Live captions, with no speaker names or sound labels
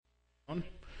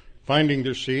finding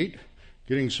their seat,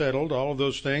 getting settled, all of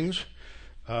those things.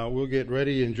 We'll get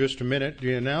ready in just a minute.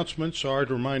 The announcements are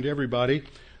to remind everybody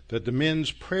that the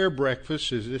men's prayer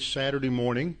breakfast is this Saturday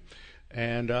morning,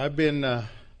 and I've been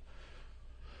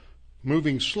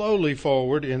moving slowly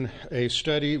forward in a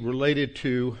study related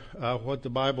to what the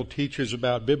Bible teaches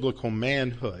about biblical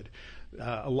manhood.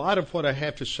 A lot of what I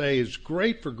have to say is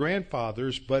great for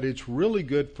grandfathers, but it's really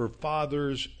good for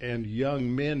fathers and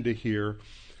young men to hear,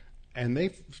 and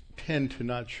they tend to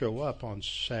not show up on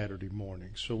Saturday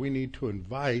mornings. So we need to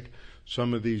invite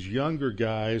some of these younger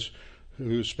guys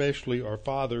who especially are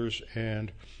fathers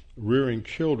and rearing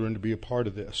children to be a part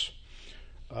of this.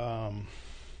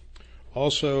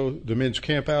 Also, the men's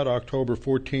camp out October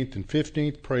 14th and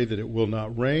 15th. Pray that it will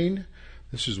not rain.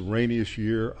 This is the rainiest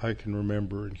year I can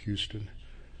remember in Houston.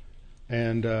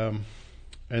 And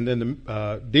then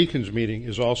the deacons meeting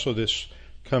is also this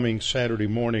coming Saturday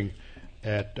morning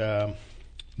at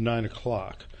 9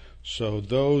 o'clock. So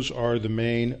those are the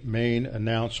main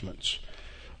announcements.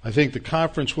 I think the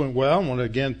conference went well. I want to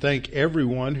again thank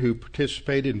everyone who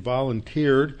participated and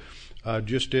volunteered.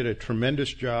 Just did a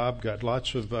tremendous job. Got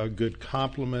lots of good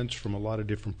compliments from a lot of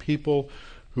different people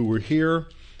who were here.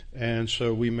 And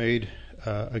so we made,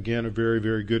 again, a very,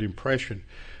 very good impression.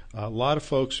 A lot of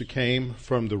folks that came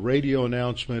from the radio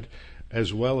announcement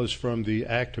as well as from the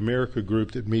ACT America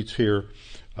group that meets here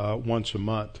once a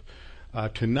month.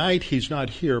 Tonight he's not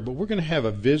here, but we're going to have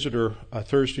a visitor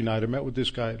Thursday night. I met with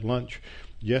this guy at lunch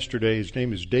yesterday. His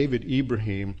name is David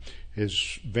Ibrahim.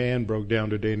 His van broke down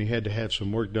today and he had to have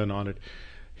some work done on it.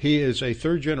 He is a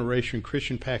third-generation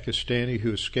Christian Pakistani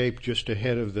who escaped just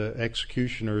ahead of the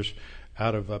executioners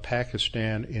out of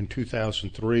Pakistan in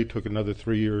 2003. Took another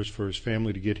 3 years for his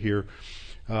family to get here.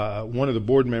 One of the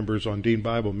board members on Dean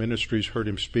Bible Ministries heard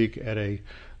him speak at a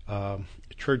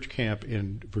church camp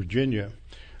in Virginia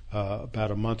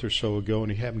about a month or so ago,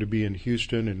 and he happened to be in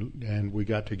Houston, and we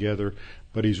got together.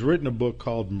 But he's written a book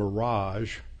called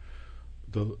Mirage,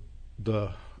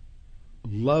 the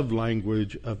love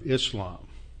language of Islam.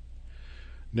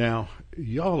 Now,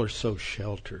 y'all are so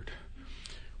sheltered.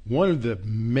 One of the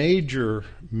major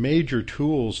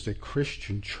tools that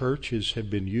Christian churches have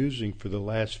been using for the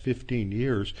last 15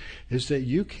 years is that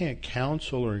you can't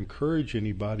counsel or encourage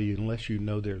anybody unless you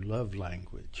know their love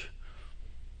language.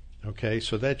 Okay,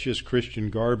 so that's just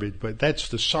Christian garbage, but that's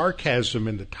the sarcasm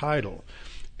in the title,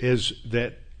 is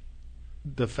that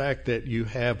the fact that you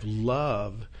have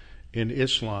love in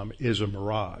Islam is a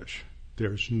mirage.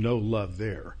 There's no love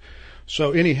there.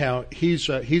 So anyhow, he's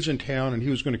in town, and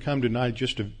he was going to come tonight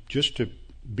just to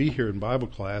be here in Bible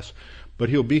class, but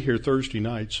he'll be here Thursday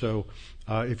night. So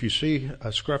if you see a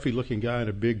scruffy-looking guy in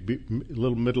a big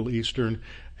little Middle Eastern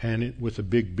and with a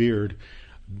big beard,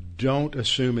 don't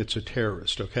assume it's a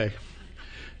terrorist. Okay,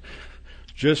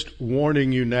 just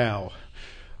warning you now,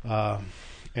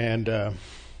 and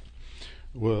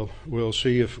we'll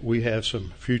see if we have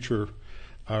some future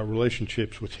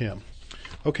relationships with him.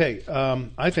 Okay,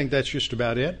 I think that's just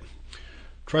about it.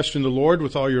 Trust in the Lord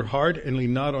with all your heart and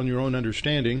lean not on your own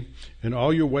understanding. In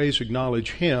all your ways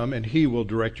acknowledge Him, and He will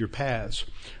direct your paths.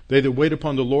 They that wait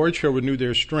upon the Lord shall renew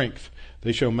their strength.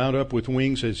 They shall mount up with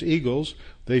wings as eagles.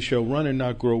 They shall run and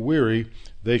not grow weary.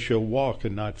 They shall walk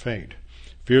and not faint.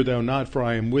 Fear thou not, for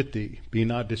I am with thee. Be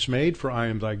not dismayed, for I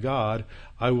am thy God.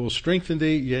 I will strengthen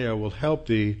thee, yea, I will help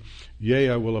thee. Yea,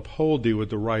 I will uphold thee with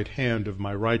the right hand of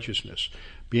my righteousness.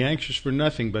 Be anxious for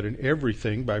nothing, but in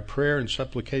everything, by prayer and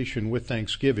supplication with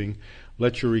thanksgiving,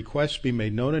 let your requests be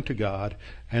made known unto God,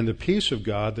 and the peace of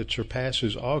God that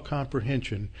surpasses all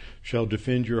comprehension shall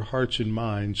defend your hearts and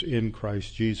minds in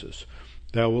Christ Jesus.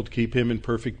 Thou wilt keep him in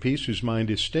perfect peace, whose mind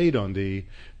is stayed on thee,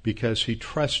 because he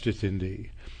trusteth in thee.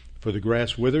 For the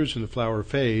grass withers and the flower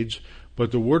fades,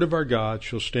 but the word of our God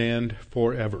shall stand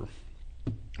forever.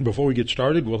 Before we get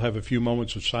started, we'll have a few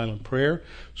moments of silent prayer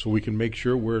so we can make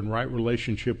sure we're in right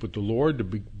relationship with the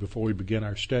Lord before we begin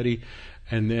our study,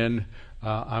 and then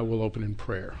I will open in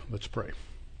prayer. Let's pray.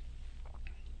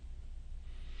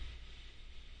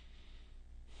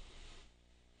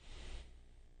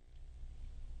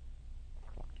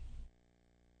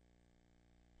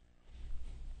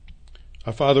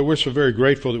 Father, we're so very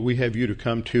grateful that we have you to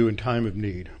come to in time of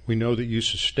need. We know that you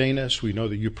sustain us. We know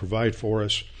that you provide for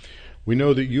us. We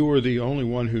know that you are the only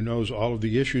one who knows all of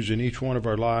the issues in each one of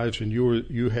our lives, and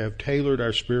you have tailored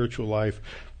our spiritual life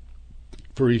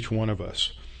for each one of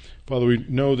us. Father, we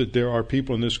know that there are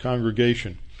people in this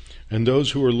congregation and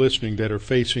those who are listening that are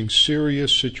facing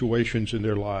serious situations in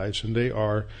their lives, and they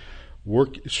are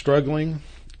struggling,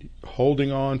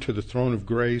 holding on to the throne of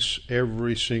grace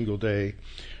every single day,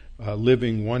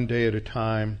 living one day at a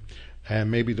time, and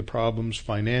maybe the problem's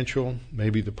financial,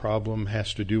 maybe the problem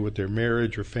has to do with their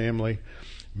marriage or family,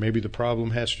 maybe the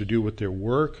problem has to do with their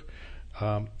work,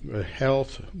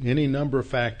 health. Any number of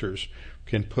factors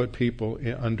can put people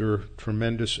under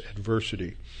tremendous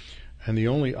adversity. And the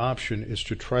only option is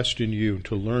to trust in you,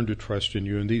 to learn to trust in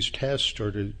you. And these tests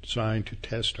are designed to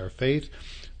test our faith,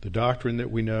 the doctrine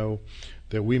that we know,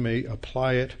 that we may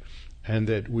apply it, and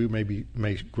that we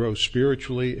may grow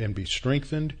spiritually and be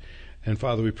strengthened. And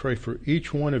Father, we pray for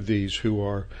each one of these who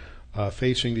are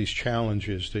facing these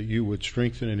challenges, that you would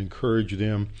strengthen and encourage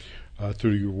them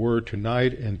through your word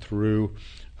tonight and through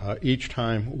each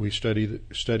time we study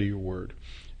your word.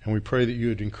 And we pray that you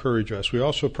would encourage us. We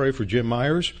also pray for Jim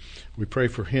Myers. We pray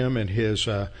for him and his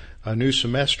new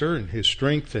semester and his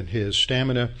strength and his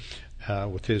stamina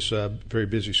with his very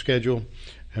busy schedule,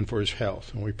 and for his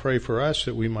health. And we pray for us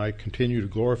that we might continue to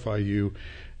glorify you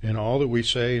in all that we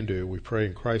say and do. We pray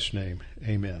in Christ's name.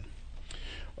 Amen.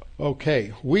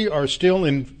 Okay, we are still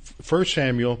in 1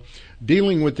 Samuel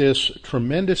dealing with this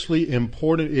tremendously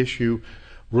important issue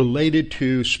related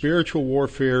to spiritual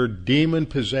warfare, demon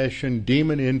possession,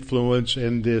 demon influence,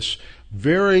 and this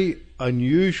very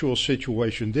unusual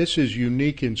situation. This is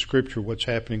unique in Scripture, what's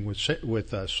happening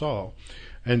with Saul.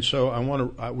 And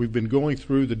so we've been going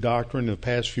through the doctrine in the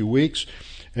past few weeks,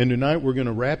 and tonight we're going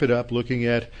to wrap it up looking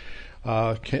at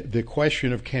the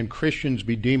question of, can Christians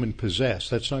be demon possessed?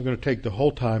 That's not going to take the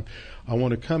whole time. I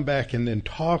want to come back and then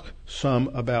talk some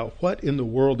about what in the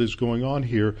world is going on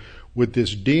here with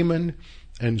this demon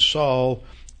and Saul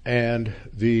and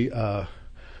the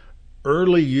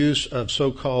early use of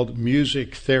so-called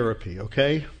music therapy,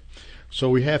 okay?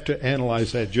 So we have to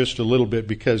analyze that just a little bit,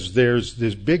 because there's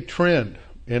this big trend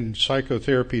in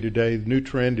psychotherapy today. The new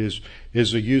trend is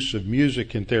the use of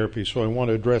music in therapy, so I want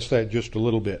to address that just a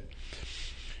little bit.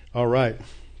 All right.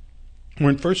 We're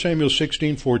in 1 Samuel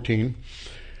 16:14.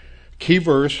 Key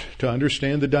verse to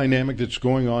understand the dynamic that's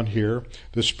going on here.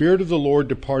 The Spirit of the Lord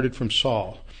departed from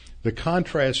Saul. The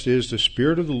contrast is the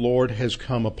Spirit of the Lord has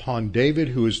come upon David,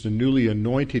 who is the newly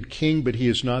anointed king, but he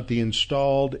is not the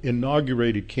installed,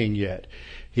 inaugurated king yet.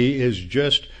 He is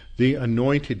just the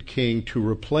anointed king to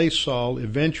replace Saul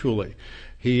eventually.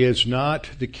 He is not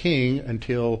the king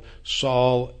until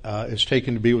Saul is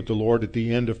taken to be with the Lord at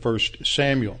the end of 1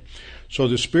 Samuel. So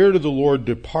the Spirit of the Lord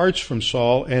departs from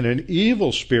Saul, and an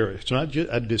evil spirit, it's not just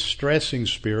a distressing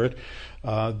spirit,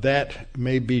 that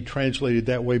may be translated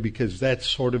that way because that's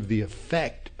sort of the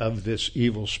effect of this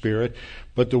evil spirit.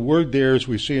 But the word there, as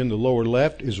we see in the lower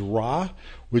left, is ra,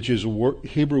 which is a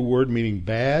Hebrew word meaning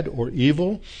bad or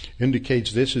evil,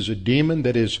 indicates this is a demon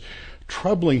that is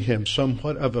troubling him,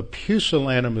 somewhat of a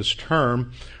pusillanimous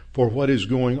term for what is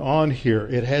going on here.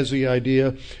 It has the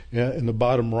idea in the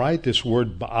bottom right, this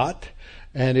word ba'at,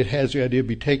 and it has the idea of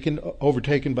be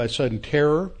overtaken by sudden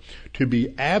terror, to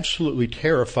be absolutely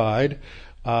terrified,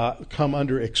 come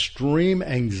under extreme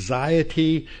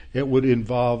anxiety. It would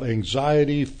involve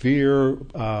anxiety, fear,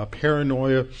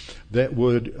 paranoia that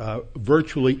would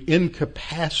virtually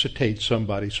incapacitate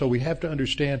somebody. So we have to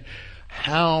understand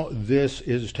how this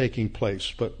is taking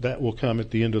place, but that will come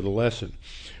at the end of the lesson.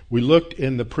 We looked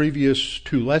in the previous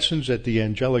two lessons at the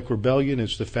angelic rebellion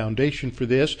as the foundation for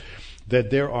this,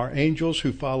 that there are angels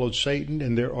who followed Satan,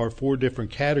 and there are 4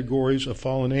 different categories of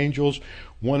fallen angels,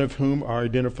 one of whom are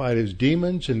identified as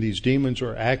demons, and these demons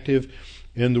are active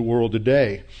in the world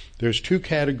today. There's 2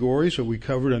 categories that we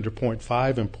covered under point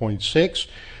 5 and point 6.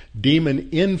 Demon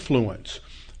influence,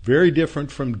 very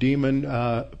different from demon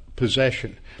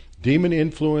possession. Demon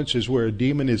influence is where a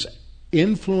demon is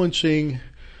influencing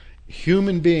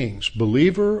human beings,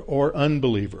 believer or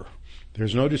unbeliever.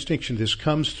 There's no distinction. This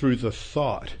comes through the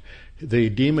thought. The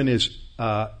demon is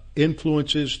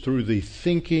influences through the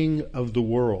thinking of the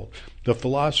world, the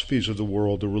philosophies of the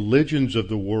world, the religions of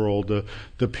the world,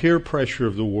 the peer pressure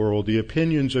of the world, the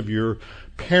opinions of your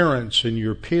parents and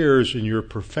your peers and your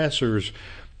professors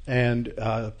and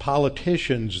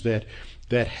politicians that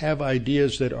have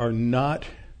ideas that are not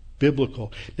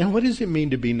biblical. Now, what does it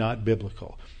mean to be not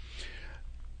biblical?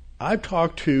 I've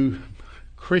talked to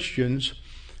Christians,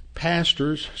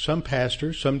 pastors, some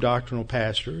doctrinal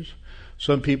pastors,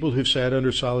 some people who've sat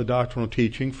under solid doctrinal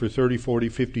teaching for 30, 40,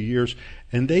 50 years,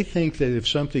 and they think that if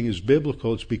something is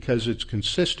biblical, it's because it's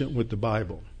consistent with the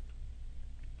Bible.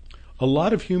 A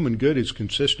lot of human good is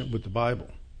consistent with the Bible.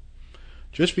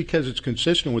 Just because it's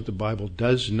consistent with the Bible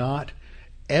does not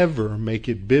ever make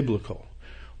it biblical.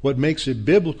 What makes it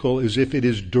biblical is if it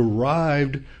is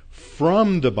derived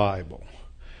from the Bible,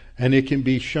 and it can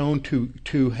be shown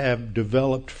to have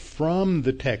developed from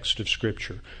the text of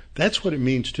Scripture. That's what it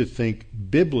means to think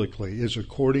biblically, is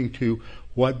according to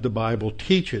what the Bible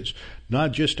teaches,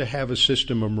 not just to have a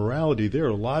system of morality. There are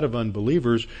a lot of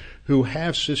unbelievers who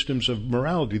have systems of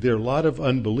morality. There are a lot of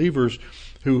unbelievers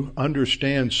who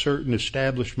understand certain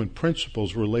establishment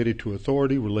principles related to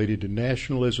authority, related to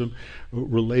nationalism,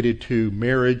 related to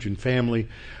marriage and family,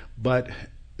 but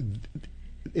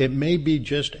it may be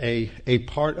just a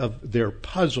part of their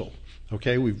puzzle.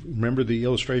 Okay, remember the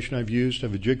illustration I've used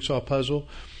of a jigsaw puzzle?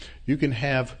 You can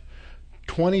have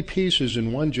 20 pieces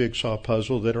in one jigsaw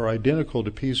puzzle that are identical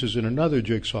to pieces in another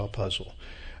jigsaw puzzle.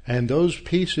 And those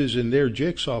pieces in their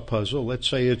jigsaw puzzle, let's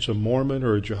say it's a Mormon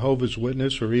or a Jehovah's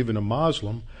Witness or even a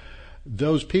Muslim,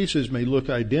 those pieces may look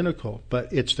identical,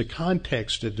 but it's the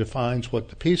context that defines what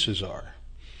the pieces are.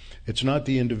 It's not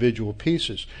the individual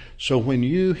pieces. So when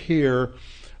you hear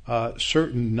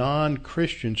certain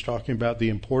non-Christians talking about the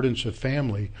importance of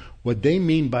family, what they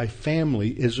mean by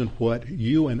family isn't what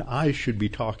you and I should be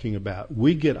talking about.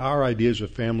 We get our ideas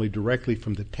of family directly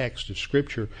from the text of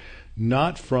Scripture,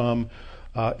 not from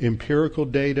empirical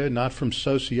data, not from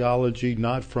sociology,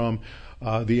 not from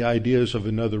the ideas of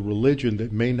another religion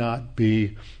that may not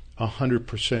be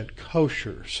 100%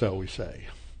 kosher, so we say.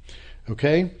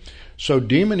 Okay? So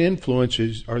demon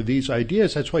influences are these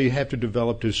ideas. That's why you have to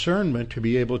develop discernment to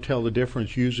be able to tell the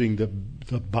difference using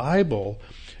the Bible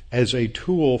as a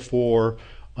tool for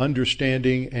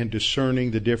understanding and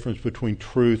discerning the difference between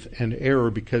truth and error,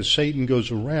 because Satan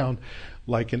goes around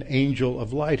like an angel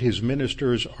of light. His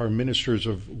ministers are ministers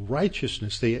of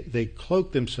righteousness. They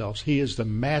cloak themselves. He is the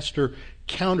master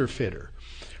counterfeiter.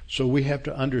 So we have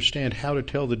to understand how to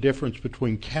tell the difference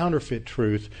between counterfeit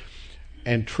truth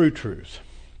and true truth.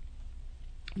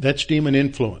 That's demon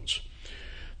influence.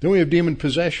 Then we have demon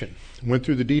possession. Went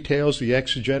through the details, the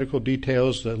exegetical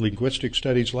details, the linguistic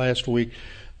studies last week.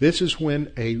 This is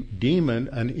when a demon,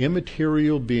 an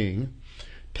immaterial being,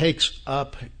 takes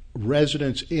up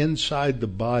residence inside the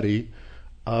body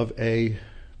of an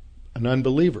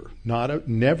unbeliever.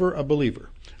 Never a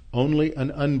believer, only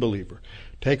an unbeliever.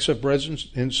 Takes up residence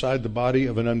inside the body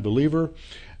of an unbeliever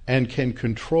and can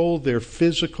control their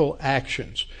physical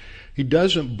actions. He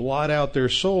doesn't blot out their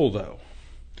soul, though.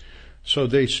 So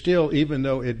they still, even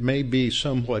though it may be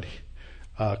somewhat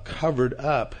covered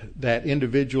up, that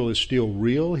individual is still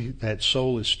real. That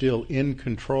soul is still in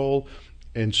control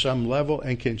in some level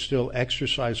and can still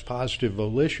exercise positive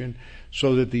volition,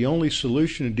 so that the only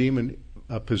solution to demon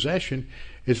possession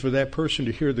is for that person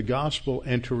to hear the gospel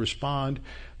and to respond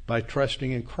by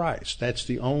trusting in Christ. That's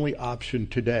the only option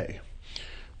today.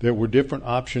 There were different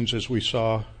options, as we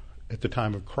saw at the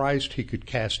time of Christ. He could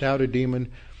cast out a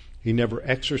demon. He never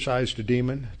exorcised a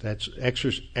demon. That's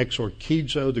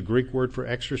exorkizo, the Greek word for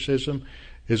exorcism,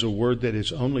 is a word that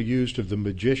is only used of the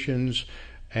magicians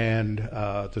and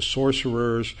the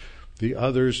sorcerers, the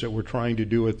others that were trying to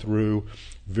do it through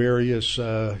various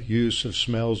use of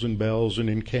smells and bells and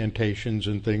incantations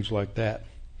and things like that.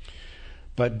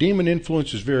 But demon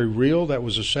influence is very real. That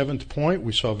was the seventh point.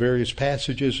 We saw various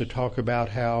passages that talk about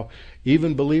how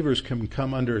even believers can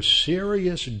come under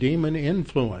serious demon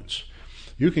influence.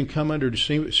 You can come under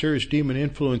serious demon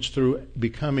influence through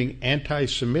becoming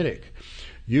anti-Semitic.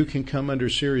 You can come under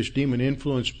serious demon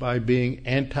influence by being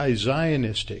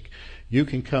anti-Zionistic. You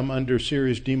can come under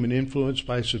serious demon influence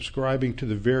by subscribing to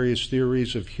the various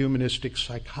theories of humanistic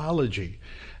psychology.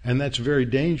 And that's very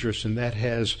dangerous, and that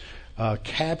has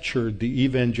captured the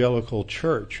evangelical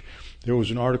church. There was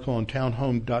an article on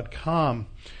townhome.com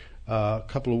a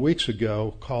couple of weeks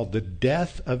ago called The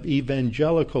Death of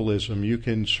Evangelicalism. You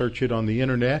can search it on the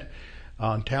internet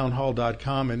on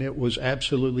townhall.com, and it was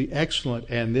absolutely excellent.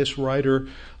 And this writer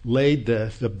laid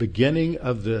the beginning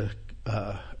of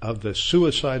the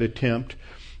suicide attempt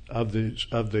of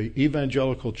the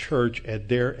evangelical church at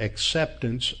their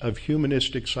acceptance of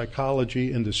humanistic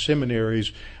psychology in the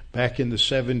seminaries back in the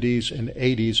 70s and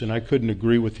 80s, and I couldn't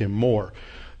agree with him more.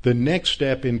 The next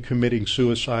step in committing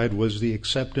suicide was the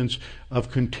acceptance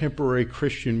of contemporary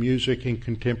Christian music and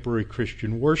contemporary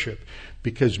Christian worship,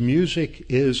 because music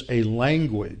is a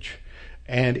language,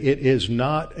 and it is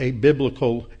not a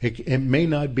biblical, it may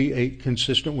not be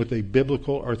consistent with a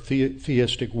biblical or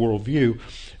theistic worldview,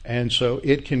 and so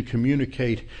it can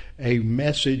communicate a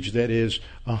message that is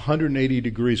 180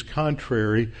 degrees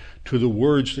contrary to the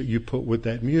words that you put with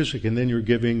that music, and then you're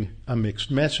giving a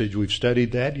mixed message. We've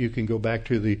studied that. You can go back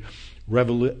to the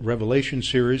Revelation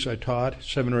series I taught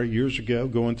 7 or 8 years ago,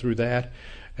 going through that,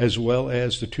 as well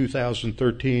as the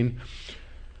 2013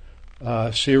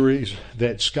 series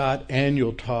that Scott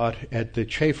Aniol taught at the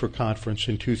Chafer Conference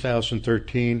in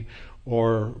 2013,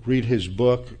 or read his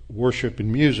book, Worship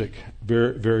and Music.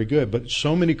 Very, very good. But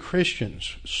so many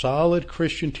Christians, solid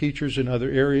Christian teachers in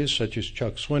other areas, such as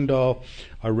Chuck Swindoll,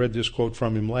 I read this quote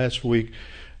from him last week,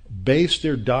 base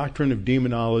their doctrine of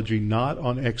demonology not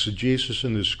on exegesis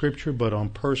in the Scripture, but on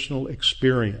personal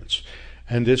experience.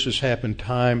 And this has happened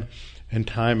time and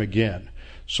time again.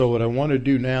 So what I want to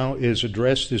do now is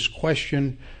address this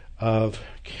question of,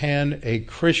 can a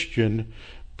Christian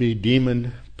be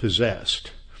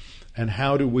demon-possessed? And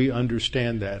how do we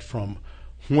understand that? From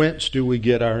whence do we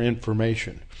get our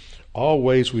information?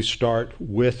 Always we start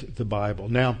with the Bible.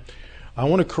 Now, I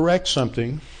want to correct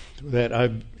something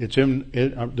that it's in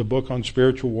the book on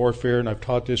spiritual warfare, and I've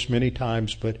taught this many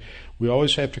times, but we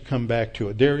always have to come back to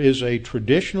it. There is a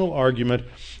traditional argument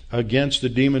against the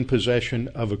demon possession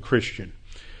of a Christian,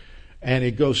 and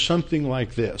it goes something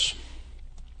like this.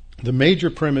 The major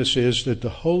premise is that the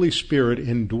Holy Spirit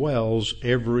indwells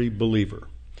every believer.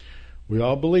 We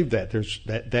all believe that.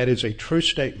 That is a true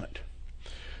statement.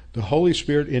 The Holy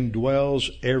Spirit indwells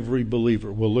every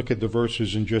believer. We'll look at the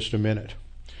verses in just a minute.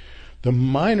 The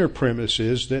minor premise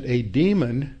is that a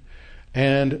demon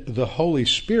and the Holy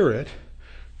Spirit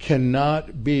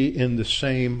cannot be in the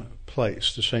same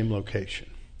place, the same location.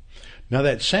 Now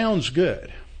that sounds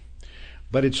good,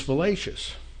 but it's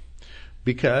fallacious.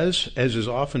 Because, as is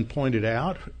often pointed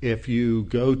out, if you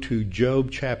go to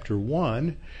Job chapter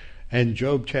 1 and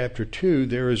Job chapter 2,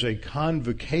 there is a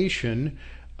convocation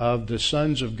of the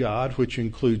sons of God, which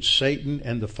includes Satan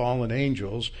and the fallen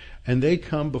angels, and they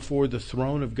come before the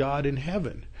throne of God in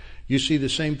heaven. You see the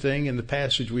same thing in the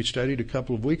passage we studied a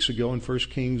couple of weeks ago in 1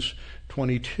 Kings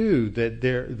 22,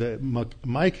 that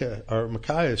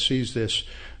Micaiah sees this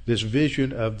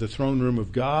vision of the throne room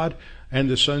of God, and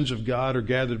the sons of God are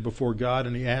gathered before God,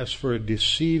 and he asks for a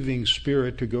deceiving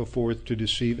spirit to go forth to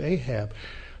deceive Ahab.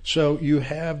 So you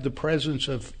have the presence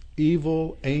of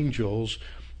evil angels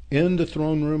in the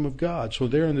throne room of God. So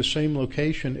they're in the same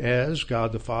location as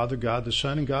God the Father, God the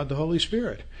Son, and God the Holy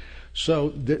Spirit. So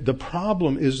the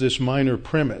problem is this minor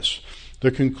premise.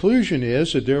 The conclusion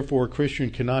is that therefore a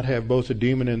Christian cannot have both a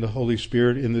demon and the Holy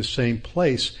Spirit in the same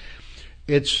place.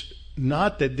 It's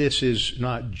not that this is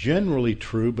not generally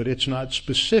true, but it's not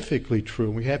specifically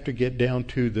true. We have to get down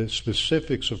to the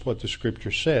specifics of what the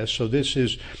Scripture says. So this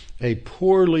is a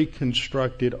poorly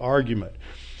constructed argument.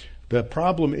 The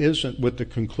problem isn't with the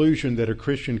conclusion that a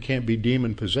Christian can't be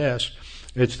demon-possessed.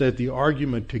 It's that the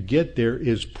argument to get there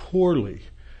is poorly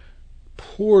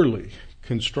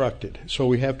constructed. So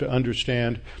we have to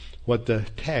understand what the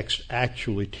text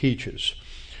actually teaches.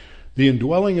 The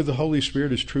indwelling of the Holy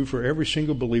Spirit is true for every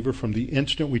single believer from the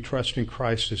instant we trust in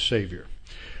Christ as Savior.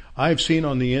 I've seen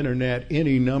on the internet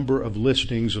any number of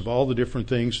listings of all the different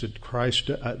things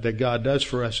that God does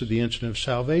for us at the instant of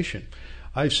salvation.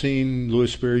 I've seen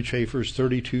Louis Sperry Chafer's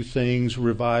 32 things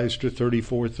revised to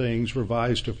 34 things,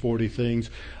 revised to 40 things.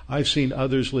 I've seen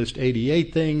others list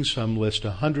 88 things, some list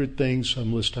 100 things,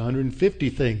 some list 150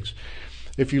 things.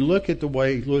 If you look at the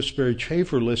way Louis Sperry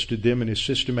Chafer listed them in his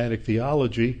systematic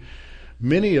theology,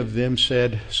 many of them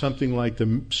said something like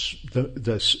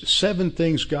the 7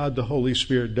 things God the Holy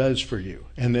Spirit does for you.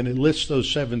 And then it lists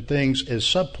those 7 things as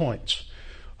subpoints.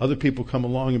 Other people come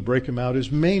along and break them out as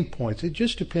main points. It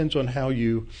just depends on how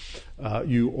you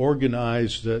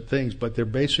organize the things, but they're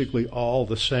basically all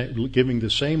the same, giving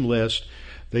the same list.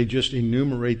 They just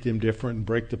enumerate them different and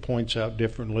break the points out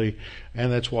differently,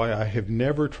 and that's why I have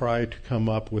never tried to come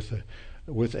up with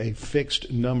a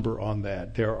fixed number on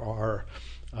that. There are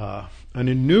an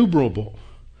innumerable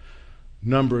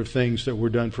number of things that were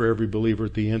done for every believer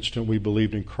at the instant we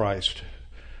believed in Christ.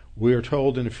 We are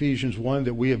told in Ephesians 1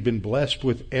 that we have been blessed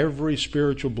with every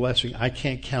spiritual blessing. I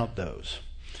can't count those.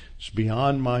 It's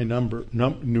beyond my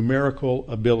numerical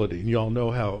ability. And you all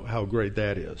know how great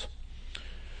that is.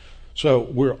 So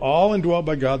we're all indwelled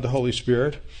by God the Holy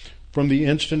Spirit from the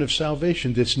instant of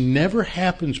salvation. This never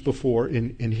happens before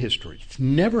in history. It's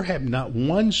never happened. Not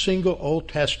one single Old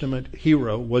Testament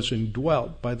hero was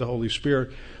indwelt by the Holy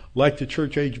Spirit like the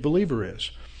church age believer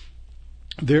is.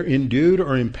 They're endued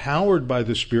or empowered by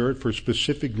the Spirit for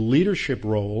specific leadership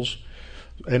roles,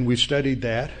 and we studied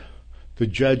that. The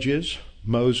judges,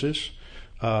 Moses,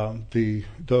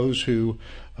 those who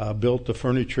built the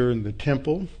furniture in the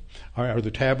temple or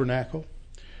the tabernacle.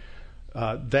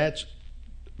 But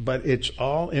it's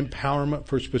all empowerment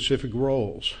for specific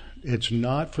roles. It's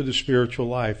not for the spiritual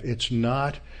life. It's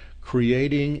not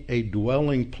creating a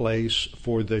dwelling place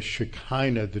for the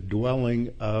Shekinah, the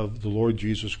dwelling of the Lord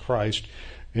Jesus Christ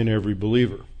in every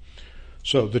believer.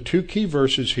 So the 2 key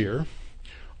verses here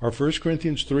are 1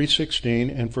 Corinthians 3:16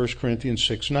 and 1 Corinthians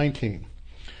 6:19.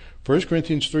 1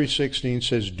 Corinthians 3:16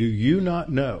 says, do you not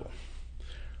know?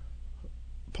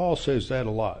 Paul says that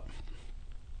a lot.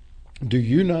 Do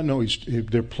you not know?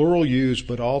 They're plural used,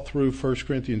 but all through 1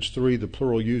 Corinthians 3, the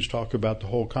plural used talk about the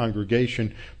whole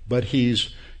congregation, but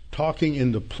he's talking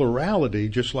in the plurality,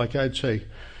 just like I'd say,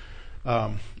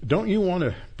 don't you want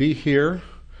to be here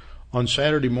on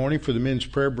Saturday morning for the men's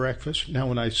prayer breakfast? Now,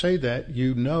 when I say that,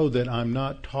 you know that I'm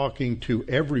not talking to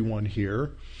everyone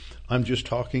here. I'm just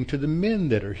talking to the men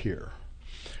that are here.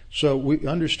 So we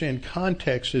understand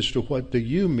context as to what the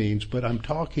you means, but I'm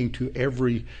talking to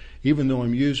every, even though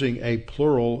I'm using a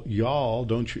plural, y'all,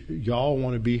 don't you, y'all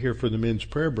want to be here for the men's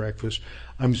prayer breakfast,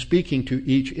 I'm speaking to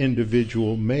each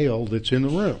individual male that's in the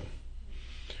room.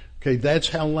 Okay, that's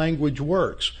how language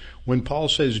works. When Paul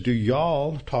says, do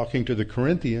y'all, talking to the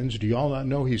Corinthians, do y'all not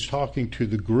know he's talking to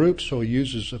the group, so he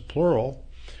uses a plural,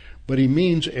 but he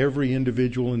means every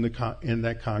individual in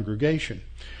that congregation.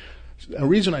 The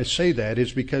reason I say that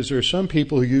is because there are some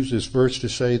people who use this verse to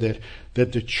say that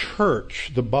the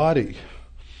church, the body,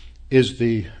 is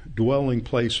the dwelling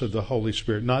place of the Holy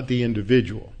Spirit, not the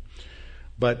individual.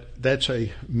 But that's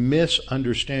a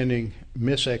misunderstanding,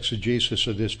 misexegesis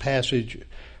of this passage,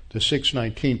 the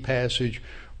 6:19 passage.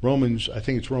 Romans, I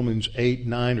think it's Romans 8,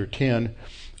 9, or 10,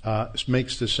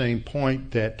 makes the same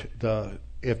point that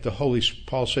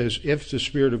Paul says, if the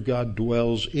Spirit of God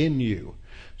dwells in you,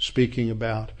 speaking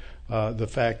about the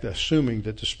fact, assuming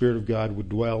that the Spirit of God would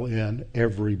dwell in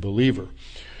every believer.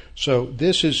 So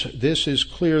this is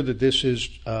clear that this is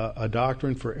a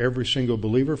doctrine for every single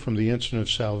believer from the instant of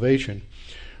salvation.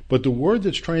 But the word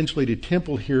that's translated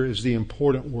temple here is the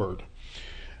important word.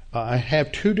 I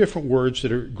have two different words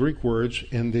that are Greek words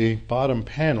in the bottom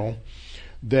panel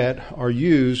that are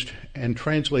used and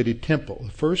translated temple.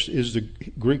 The first is the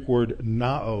Greek word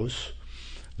naos.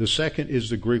 The second is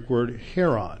the Greek word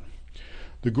hieron.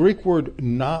 The Greek word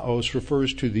naos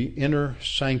refers to the inner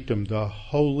sanctum, the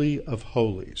Holy of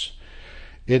Holies.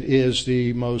 It is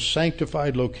the most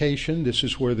sanctified location. This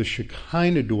is where the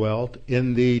Shekinah dwelt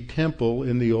in the temple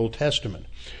in the Old Testament.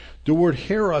 The word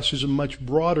hieros is a much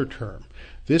broader term.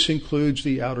 This includes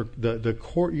the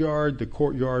courtyard,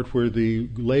 where the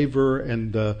laver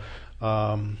and the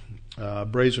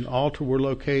brazen altar were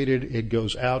located. It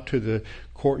goes out to the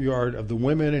courtyard of the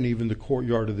women and even the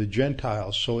courtyard of the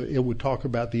Gentiles. So it would talk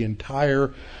about the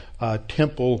entire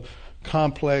temple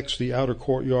complex, the outer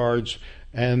courtyards,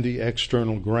 and the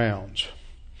external grounds.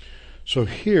 So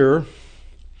here,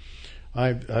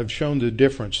 I've shown the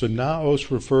difference. The naos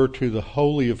refer to the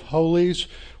Holy of Holies,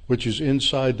 which is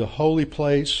inside the holy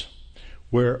place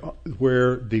where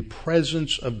the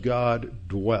presence of God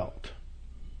dwelt.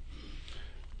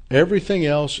 Everything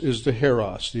else is the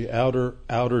hieros, the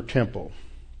outer temple.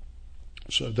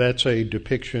 So that's a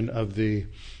depiction of the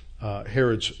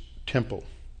Herod's temple.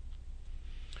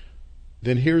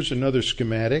 Then here's another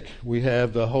schematic. We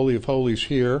have the Holy of Holies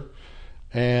here,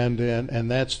 and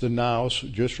that's the naos,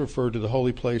 just referred to the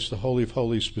holy place, the Holy of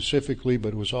Holies specifically,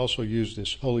 but it was also used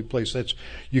as holy place.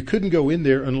 You couldn't go in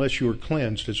there unless you were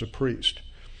cleansed as a priest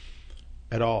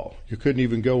at all. You couldn't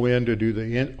even go in to do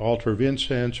the altar of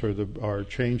incense or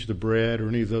change the bread or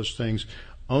any of those things.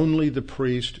 Only the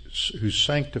priest who's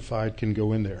sanctified can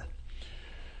go in there.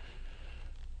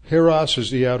 Hieros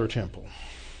is the outer temple.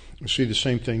 You see the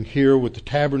same thing here with the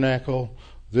tabernacle.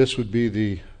 This would be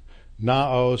the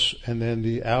naos, and then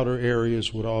the outer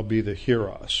areas would all be the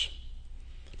hieros.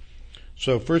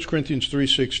 So 1 Corinthians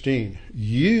 3:16,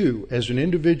 you as an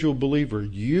individual believer,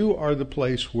 you are the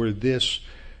place where this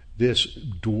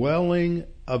dwelling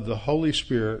of the Holy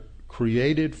Spirit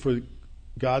created for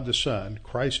God the Son,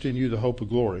 Christ in you, the hope of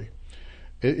glory,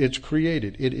 it's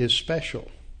created. It is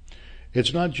special.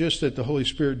 It's not just that the Holy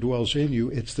Spirit dwells in you,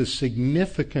 it's the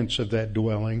significance of that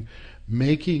dwelling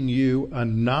making you a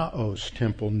naos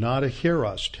temple, not a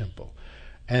hieros temple.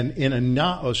 And in a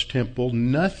naos temple,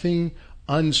 nothing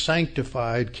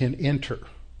unsanctified can enter.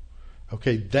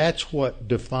 Okay, that's what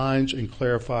defines and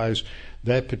clarifies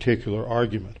that particular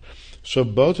argument. So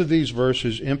both of these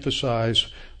verses emphasize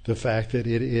the fact that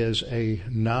it is a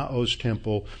naos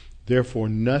temple, therefore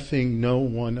nothing, no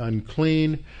one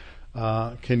unclean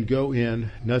can go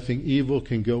in, nothing evil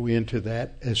can go into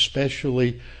that,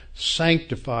 especially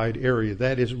sanctified area.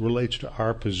 That is, relates to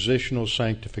our positional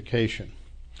sanctification.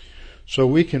 So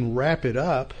we can wrap it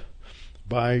up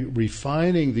by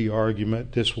refining the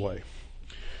argument this way.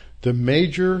 The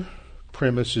major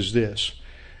premise is this: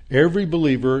 every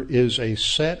believer is a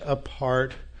set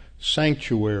apart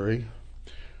sanctuary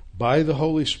by the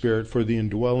Holy Spirit for the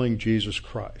indwelling Jesus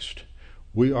Christ.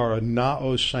 We are a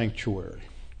naos sanctuary.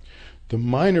 The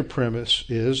minor premise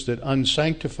is that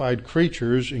unsanctified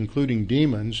creatures, including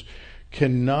demons,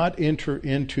 cannot enter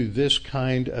into this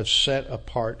kind of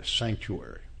set-apart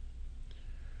sanctuary.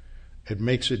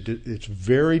 It's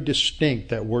very distinct.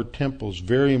 That word temple is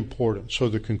very important. So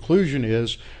the conclusion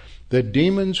is that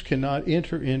demons cannot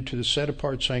enter into the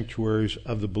set-apart sanctuaries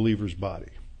of the believer's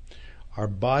body. Our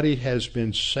body has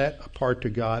been set apart to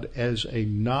God as a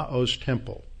naos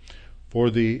temple for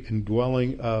the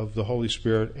indwelling of the Holy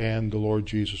Spirit and the Lord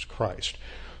Jesus Christ.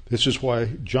 This is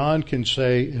why John can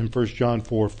say in 1 John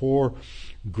 4:4,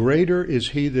 greater is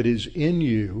he that is in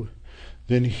you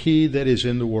than he that is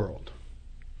in the world.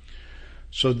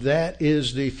 So that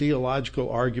is the theological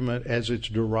argument as it's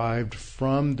derived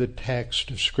from the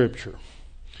text of Scripture.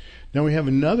 Now we have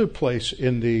another place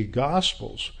in the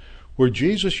Gospels where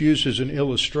Jesus uses an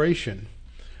illustration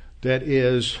that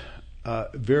is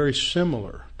very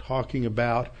similar, talking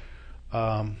about,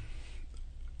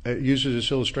 uses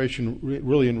this illustration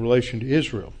really in relation to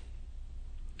Israel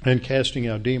and casting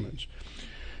out demons.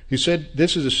 He said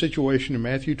this is a situation in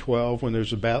Matthew 12 when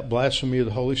there's a blasphemy of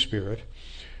the Holy Spirit.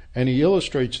 And he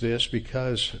illustrates this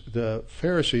because the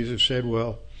Pharisees have said,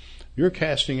 well, you're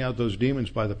casting out those demons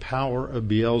by the power of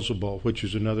Beelzebul, which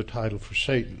is another title for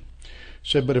Satan.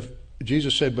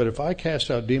 Jesus said, but if I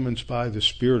cast out demons by the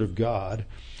Spirit of God,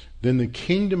 then the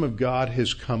kingdom of God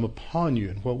has come upon you.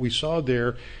 And what we saw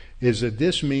there is that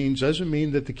this doesn't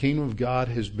mean that the kingdom of God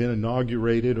has been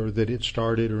inaugurated or that it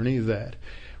started or any of that.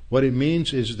 What it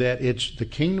means is that the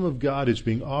kingdom of God is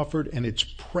being offered and it's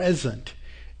present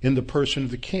in the person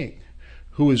of the king,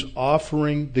 who is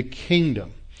offering the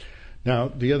kingdom. Now,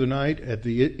 the other night at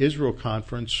the Israel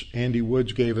conference, Andy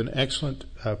Woods gave an excellent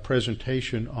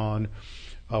presentation on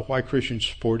why Christians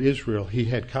support Israel. He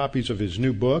had copies of his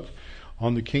new book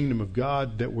on the kingdom of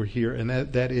God that were here, and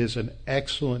that is an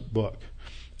excellent book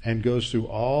and goes through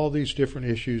all these different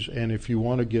issues. And if you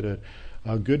want to get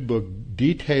a good book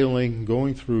detailing,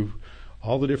 going through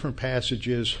all the different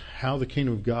passages, how the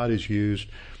kingdom of God is used,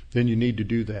 then you need to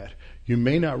do that. You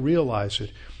may not realize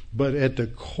it, but at the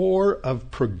core of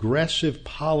progressive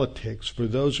politics, for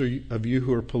those of you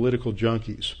who are political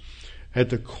junkies, at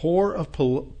the core of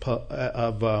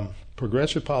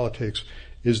progressive politics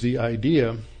is the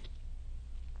idea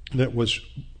that was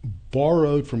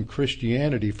borrowed from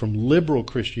Christianity, from liberal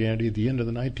Christianity at the end of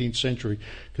the 19th century,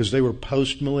 because they were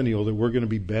post-millennial, that we're going to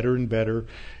be better and better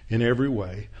in every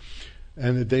way.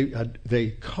 And that they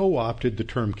co-opted the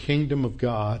term kingdom of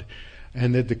God,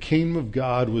 and that the kingdom of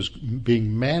God was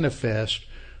being manifest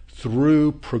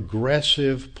through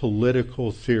progressive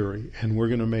political theory, and we're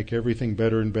going to make everything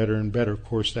better and better and better. Of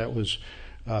course, that was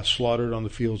slaughtered on the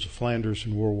fields of Flanders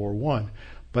in World War I.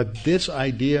 But this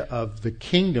idea of the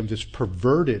kingdom, this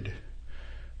perverted,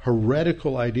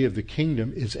 heretical idea of the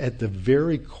kingdom, is at the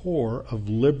very core of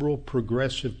liberal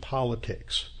progressive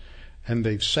politics. And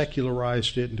they've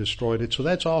secularized it and destroyed it. So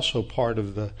that's also part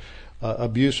of the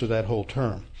abuse of that whole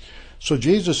term. So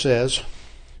Jesus says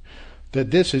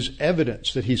that this is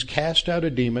evidence that he's cast out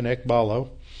a demon, ekbalo,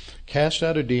 cast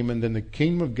out a demon, then the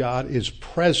kingdom of God is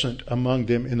present among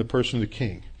them in the person of the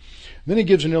king. Then he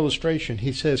gives an illustration.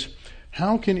 He says,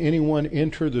 how can anyone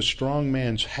enter the strong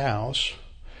man's house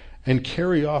and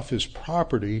carry off his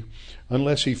property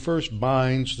unless he first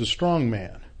binds the strong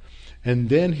man? And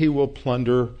then he will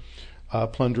plunder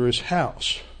his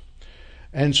house.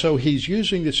 And so he's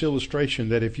using this illustration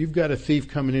that if you've got a thief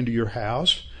coming into your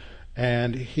house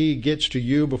and he gets to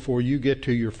you before you get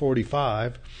to your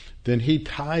 45, then he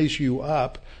ties you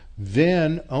up.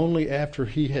 Then only after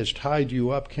he has tied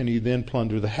you up can he then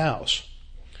plunder the house.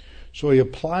 So he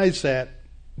applies that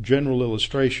general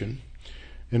illustration.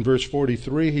 In verse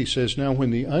 43 he says, now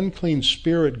when the unclean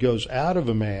spirit goes out of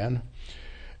a man,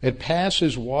 it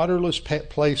passes waterless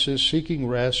places seeking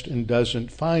rest and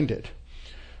doesn't find it.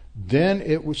 Then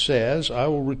it says, I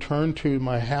will return to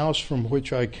my house from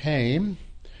which I came.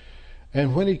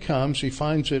 And when he comes, he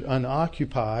finds it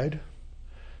unoccupied,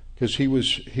 because he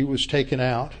was taken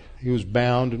out. He was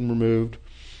bound and removed.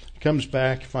 He comes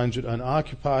back, finds it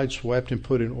unoccupied, swept, and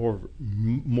put in order.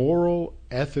 Moral,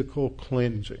 ethical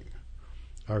cleansing,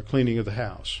 or cleaning of the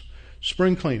house.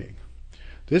 Spring cleaning.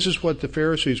 This is what the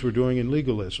Pharisees were doing in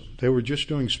legalism. They were just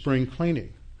doing spring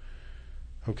cleaning.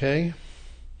 Okay?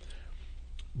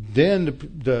 Then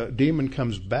the demon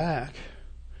comes back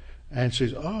and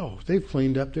says, oh, they've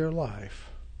cleaned up their life.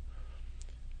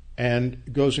 And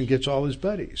goes and gets all his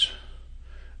buddies.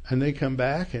 And they come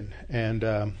back and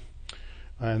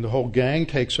the whole gang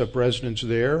takes up residence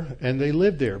there, and they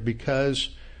live there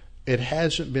because it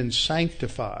hasn't been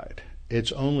sanctified.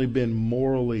 It's only been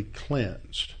morally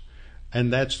cleansed.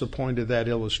 And that's the point of that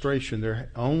illustration.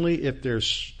 Only if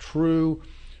there's true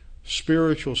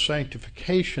spiritual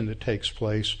sanctification that takes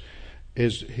place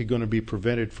is he going to be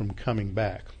prevented from coming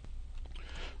back.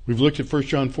 We've looked at 1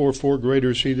 John 4:4, greater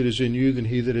is he that is in you than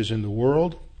he that is in the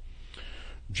world.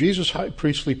 Jesus' high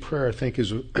priestly prayer, I think,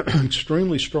 is an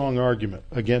extremely strong argument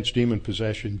against demon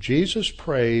possession. Jesus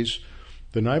prays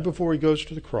the night before he goes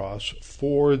to the cross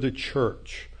for the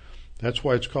church. That's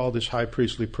why it's called his high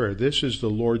priestly prayer. This is the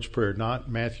Lord's Prayer, not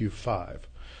Matthew 5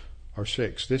 or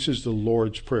 6. This is the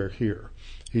Lord's Prayer here.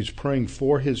 He's praying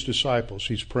for his disciples.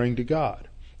 He's praying to God,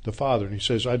 the Father. And he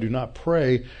says, I do not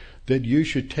pray that you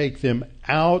should take them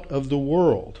out of the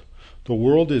world. The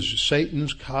world is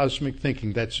Satan's cosmic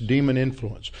thinking. That's demon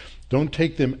influence. Don't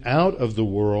take them out of the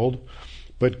world,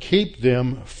 but keep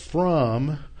them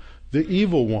from the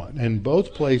evil one. And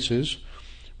both places,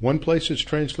 one place it's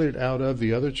translated out of,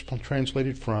 the other it's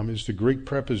translated from, is the Greek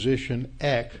preposition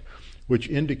ek, which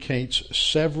indicates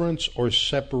severance or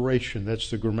separation.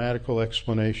 That's the grammatical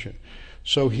explanation.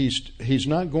 So he's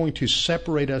not going to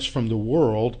separate us from the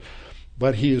world,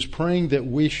 but he is praying that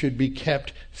we should be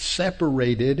kept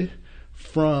separated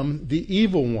from the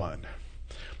evil one.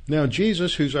 Now,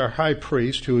 Jesus, who's our high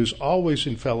priest, who is always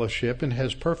in fellowship and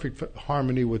has perfect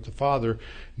harmony with the Father,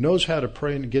 knows how to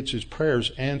pray and gets his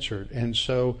prayers answered. And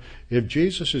so if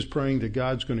Jesus is praying that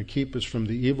God's going to keep us from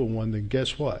the evil one, then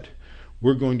guess what?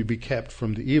 We're going to be kept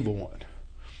from the evil one.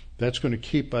 That's going to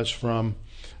keep us from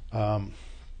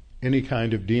any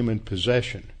kind of demon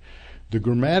possession. The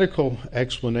grammatical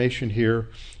explanation here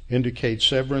indicates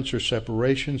severance or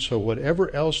separation, so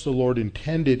whatever else the Lord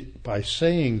intended by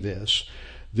saying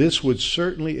this would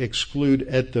certainly exclude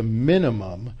at the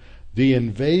minimum the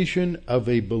invasion of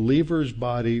a believer's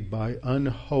body by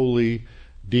unholy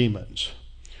demons.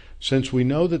 Since we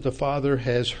know that the Father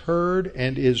has heard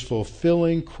and is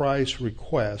fulfilling Christ's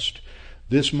request,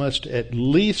 this must at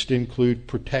least include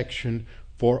protection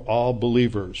for all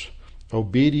believers,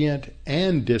 obedient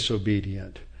and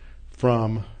disobedient,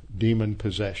 from demon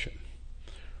possession.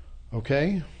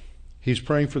 Okay? He's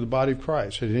praying for the body of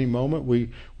Christ. At any moment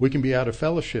we can be out of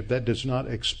fellowship. That does not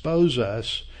expose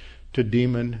us to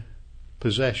demon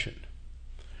possession.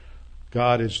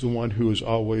 God is the one who is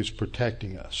always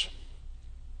protecting us.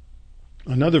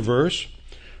 Another verse,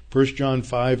 1 John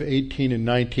 5:18 and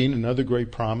 19, another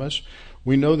great promise.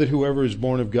 We know that whoever is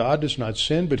born of God does not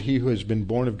sin, but he who has been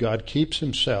born of God keeps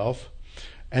himself,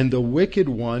 and the wicked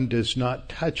one does not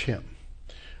touch him.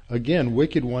 Again,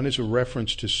 wicked one is a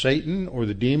reference to Satan or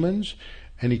the demons,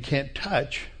 and he can't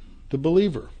touch the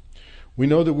believer. We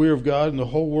know that we are of God, and the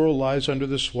whole world lies under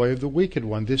the sway of the wicked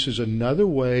one. This is another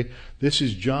way. This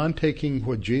is John taking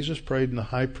what Jesus prayed in the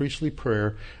high priestly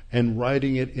prayer and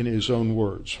writing it in his own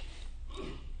words.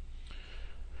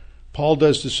 Paul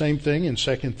does the same thing in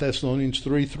 2 Thessalonians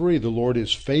 3:3. The Lord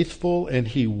is faithful, and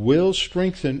he will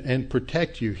strengthen and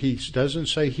protect you. He doesn't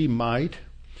say he might,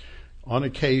 on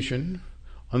occasion,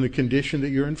 on the condition that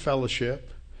you're in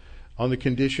fellowship, on the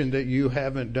condition that you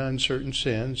haven't done certain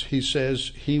sins. He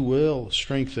says he will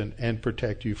strengthen and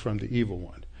protect you from the evil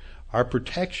one. Our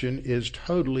protection is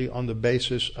totally on the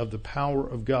basis of the power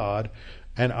of God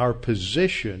and our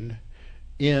position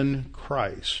in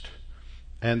Christ,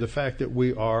 and the fact that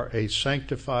we are a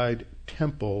sanctified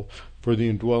temple for the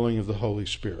indwelling of the Holy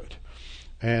Spirit.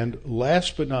 And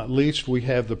last but not least, we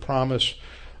have the promise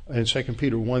in 2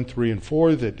 Peter 1:3 and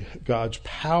 4 that God's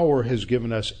power has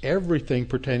given us everything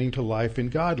pertaining to life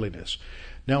and godliness.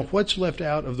 Now, what's left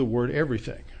out of the word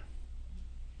everything?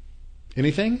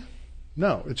 Anything?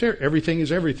 No, everything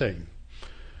is everything.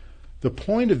 The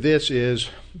point of this is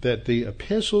that the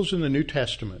epistles in the New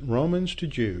Testament, Romans to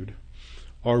Jude,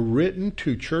 are written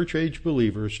to church age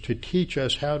believers to teach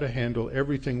us how to handle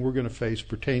everything we're going to face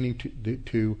pertaining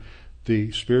to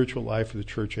the spiritual life of the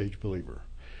church age believer.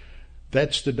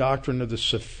 That's the doctrine of the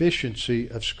sufficiency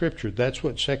of Scripture. That's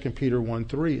what 2 Peter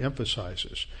 1:3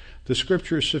 emphasizes. The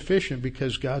Scripture is sufficient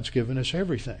because God's given us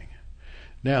everything.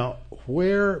 Now,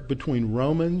 where between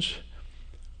Romans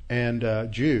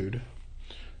and Jude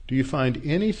do you find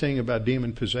anything about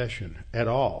demon possession at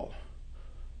all?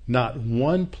 Not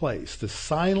one place. The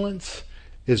silence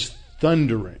is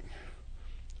thundering.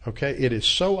 Okay, it is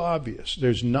so obvious.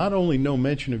 There's not only no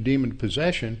mention of demon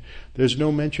possession, there's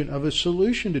no mention of a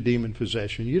solution to demon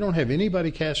possession. You don't have anybody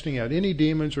casting out any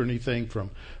demons or anything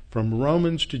from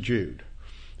Romans to Jude.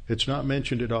 It's not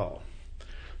mentioned at all.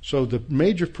 So the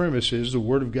major premise is the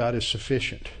Word of God is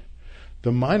sufficient.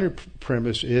 The minor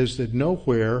premise is that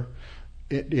nowhere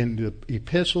in the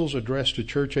epistles addressed to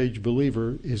church age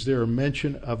believer is there a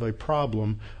mention of a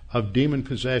problem of demon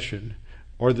possession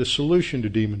or the solution to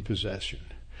demon possession.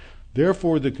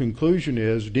 Therefore, the conclusion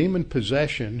is demon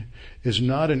possession is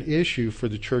not an issue for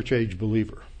the church age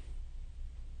believer.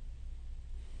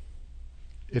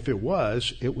 If it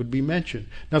was, it would be mentioned.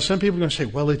 Now, some people are going to say,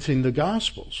 well, it's in the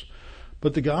Gospels.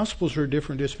 But the Gospels are a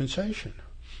different dispensation.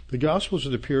 The Gospels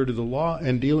are the period of the law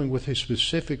and dealing with a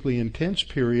specifically intense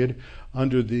period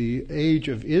under the age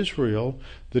of Israel,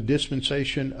 the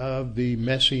dispensation of the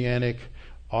messianic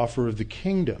offer of the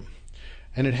kingdom.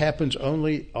 And it happens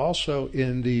only also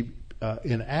in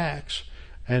Acts,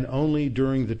 and only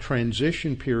during the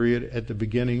transition period at the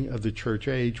beginning of the church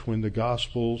age when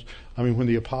when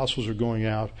the apostles are going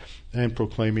out and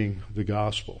proclaiming the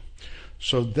gospel.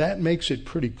 So that makes it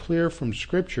pretty clear from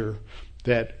Scripture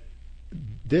that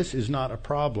this is not a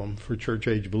problem for church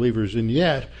age believers. And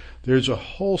yet, there's a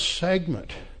whole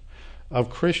segment of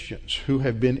Christians who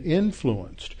have been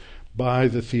influenced by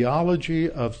the theology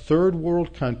of third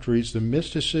world countries, the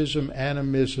mysticism,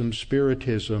 animism,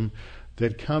 spiritism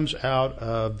that comes out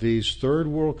of these third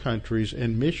world countries,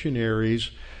 and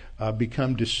missionaries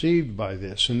become deceived by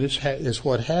this. And this is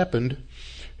what happened.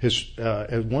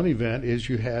 At one event is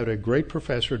you had a great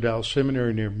professor at Dallas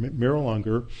Seminary near Merrill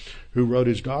Unger who wrote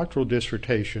his doctoral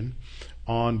dissertation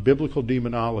on biblical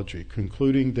demonology,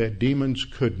 concluding that demons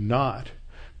could not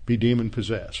be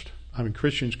demon-possessed.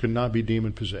 Christians could not be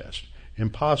demon-possessed.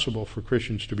 Impossible for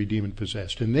Christians to be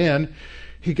demon-possessed. And then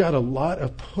he got a lot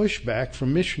of pushback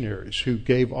from missionaries who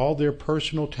gave all their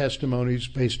personal testimonies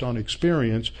based on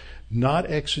experience, not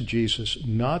exegesis,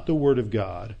 not the Word of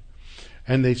God.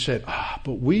 And they said,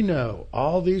 but we know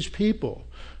all these people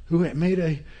who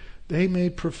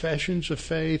made professions of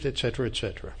faith, etc.,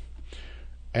 etc.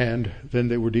 And then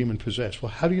they were demon-possessed.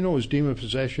 Well, how do you know it was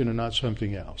demon-possession and not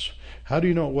something else? How do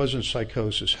you know it wasn't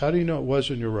psychosis? How do you know it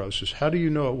wasn't neurosis? How do you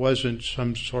know it wasn't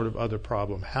some sort of other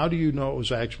problem? How do you know it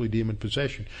was actually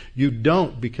demon-possession? You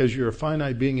don't, because you're a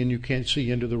finite being and you can't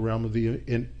see into the realm of the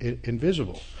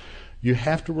invisible. You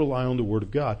have to rely on the Word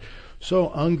of God.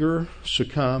 So Unger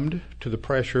succumbed to the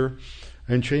pressure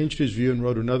and changed his view and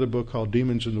wrote another book called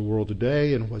Demons in the World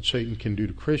Today and What Satan Can Do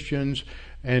to Christians,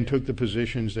 and took the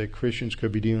positions that Christians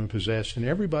could be demon-possessed. And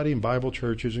everybody in Bible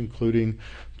churches, including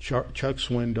Chuck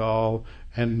Swindoll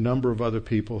and a number of other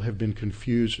people, have been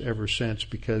confused ever since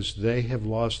because they have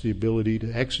lost the ability to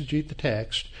exegete the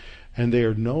text, and they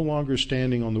are no longer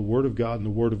standing on the Word of God and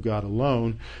the Word of God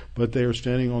alone, but they are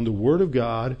standing on the Word of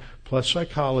God plus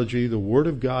psychology, the Word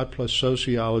of God plus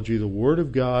sociology, the Word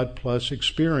of God plus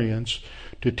experience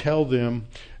to tell them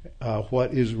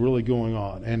what is really going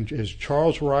on. And as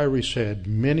Charles Ryrie said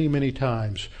many, many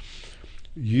times,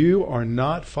 you are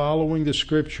not following the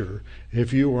Scripture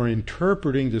if you are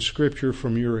interpreting the Scripture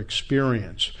from your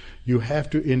experience. You have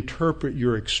to interpret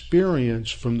your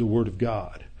experience from the Word of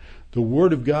God. The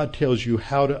Word of God tells you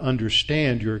how to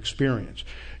understand your experience.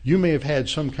 You may have had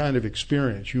some kind of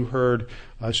experience. You heard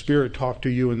a spirit talk to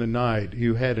you in the night.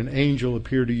 You had an angel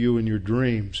appear to you in your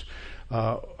dreams.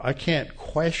 You can't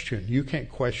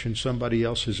question somebody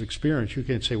else's experience. You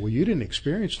can't say, well, you didn't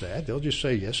experience that. They'll just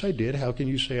say, yes, I did. How can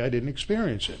you say I didn't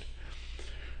experience it?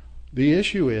 The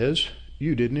issue is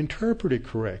you didn't interpret it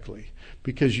correctly,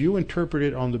 because you interpret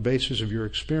it on the basis of your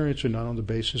experience and not on the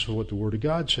basis of what the Word of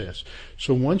God says.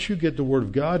 So once you get the Word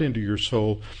of God into your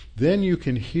soul, then you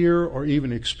can hear or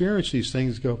even experience these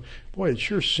things and go, boy, it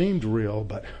sure seemed real,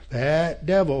 but that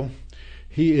devil,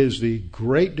 he is the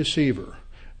great deceiver.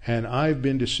 And I've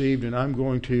been deceived, and I'm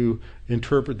going to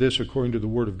interpret this according to the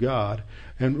Word of God.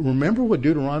 And remember what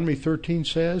Deuteronomy 13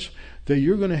 says? That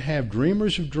you're going to have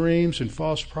dreamers of dreams and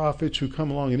false prophets who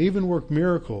come along and even work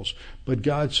miracles. But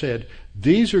God said,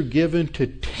 these are given to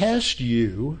test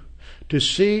you, to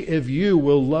see if you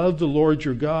will love the Lord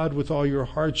your God with all your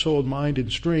heart, soul, mind,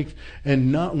 and strength,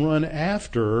 and not run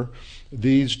after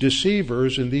these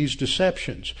deceivers and these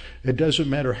deceptions. It doesn't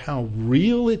matter how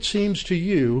real it seems to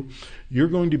you, you're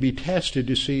going to be tested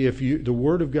to see if the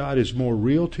Word of God is more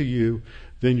real to you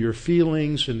than your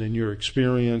feelings and than your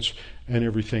experience and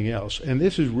everything else. And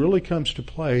this really comes to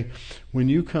play when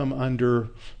you come under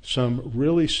some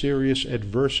really serious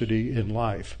adversity in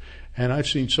life. And I've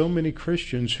seen so many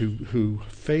Christians who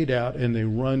fade out and they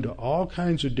run to all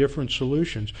kinds of different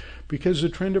solutions, because the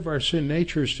trend of our sin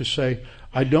nature is to say,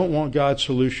 I don't want God's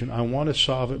solution. I want to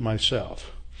solve it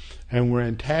myself. And we're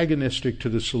antagonistic to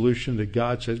the solution that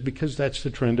God says, because that's the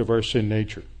trend of our sin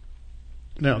nature.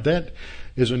 Now, that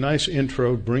is a nice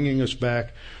intro bringing us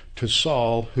back to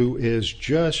Saul, who is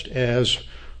just as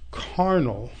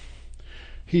carnal.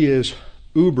 He is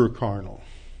uber carnal.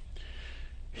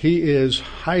 He is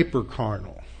hyper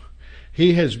carnal.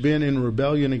 He has been in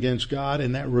rebellion against God,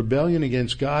 and that rebellion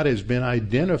against God has been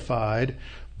identified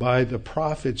by the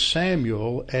prophet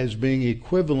Samuel as being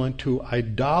equivalent to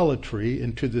idolatry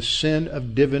and to the sin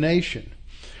of divination.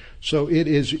 So it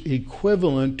is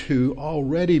equivalent to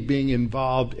already being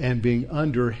involved and being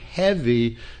under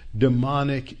heavy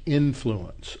demonic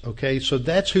influence. Okay, so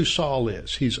that's who Saul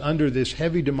is. He's under this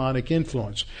heavy demonic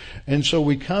influence. And so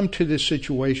we come to this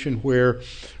situation where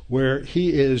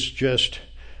he is just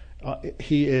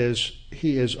he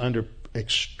is under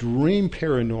extreme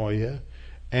paranoia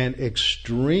and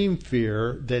extreme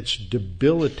fear that's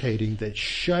debilitating, that's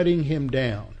shutting him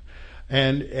down.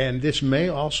 And this may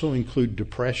also include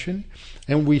depression.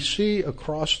 And we see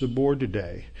across the board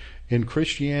today in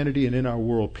Christianity and in our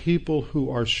world people who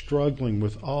are struggling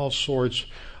with all sorts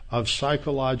of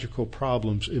psychological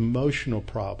problems, emotional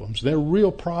problems. They're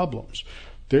real problems.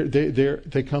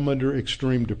 They come under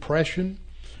extreme depression.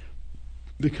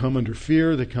 They come under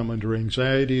fear. They come under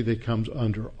anxiety. They come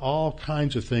under all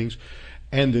kinds of things.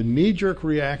 And the knee-jerk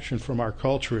reaction from our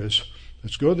culture is,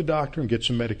 let's go to the doctor and get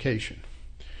some medication.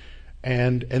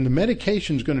 And the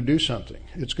medication is going to do something.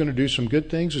 It's going to do some good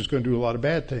things. It's going to do a lot of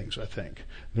bad things, I think.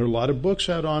 There are a lot of books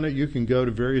out on it. You can go to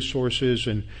various sources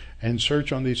and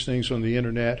search on these things on the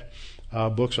internet.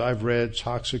 Books I've read,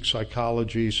 Toxic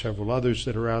Psychology, several others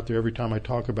that are out there. Every time I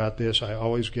talk about this, I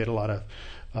always get a lot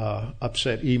of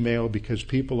upset email because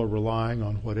people are relying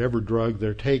on whatever drug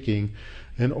they're taking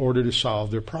in order to solve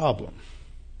their problem.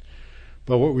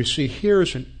 But what we see here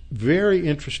is a very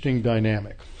interesting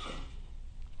dynamic.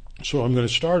 So I'm going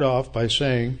to start off by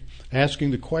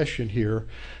asking the question here,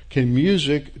 can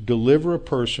music deliver a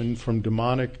person from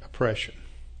demonic oppression?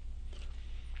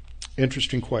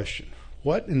 Interesting question.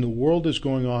 What in the world is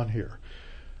going on here?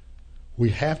 We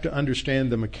have to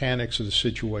understand the mechanics of the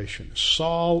situation.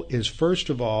 Saul is, first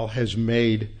of all, has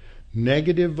made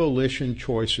negative volition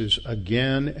choices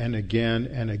again and again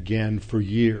and again for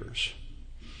years.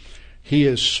 He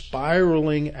is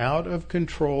spiraling out of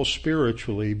control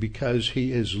spiritually because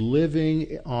he is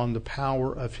living on the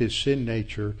power of his sin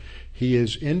nature. He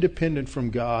is independent from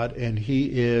God, and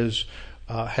he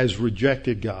has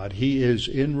rejected God. He is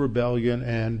in rebellion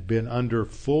and been under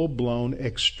full-blown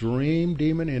extreme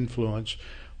demon influence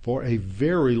for a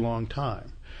very long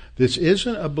time. This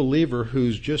isn't a believer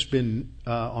who's just been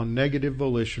on negative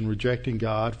volition, rejecting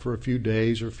God for a few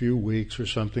days or a few weeks or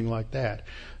something like that.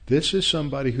 This is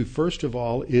somebody who, first of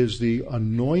all, is the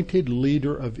anointed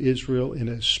leader of Israel in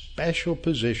a special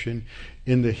position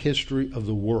in the history of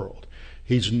the world.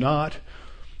 He's not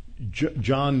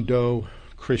John Doe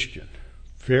Christian.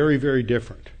 Very, very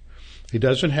different. He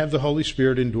doesn't have the Holy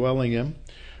Spirit indwelling him,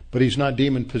 but he's not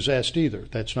demon-possessed either.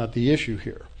 That's not the issue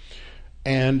here.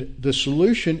 And the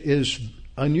solution is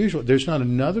unusual. There's not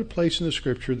another place in the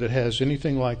Scripture that has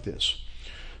anything like this.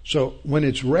 So when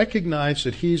it's recognized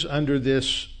that he's under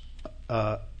this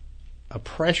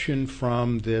oppression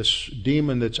from this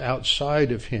demon that's outside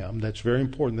of him, that's very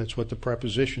important. That's what the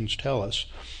prepositions tell us.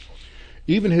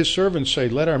 Even his servants say,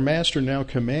 let our master now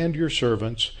command your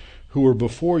servants who are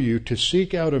before you to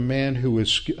seek out a man who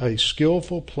is a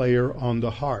skillful player on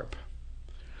the harp.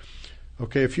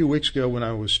 Okay, a few weeks ago when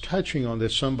I was touching on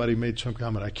this, somebody made some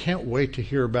comment, I can't wait to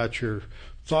hear about your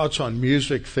thoughts on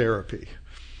music therapy.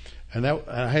 And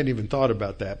I hadn't even thought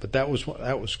about that, but that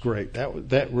was great.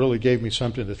 That really gave me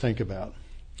something to think about.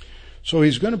 So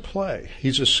he's going to play.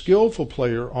 He's a skillful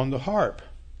player on the harp.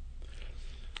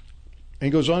 And he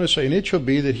goes on to say, and it shall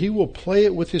be that he will play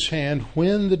it with his hand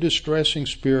when the distressing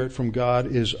spirit from God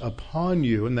is upon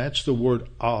you. And that's the word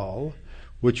al,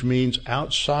 which means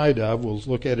outside of. We'll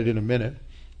look at it in a minute.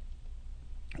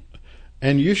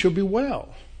 And you shall be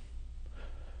well.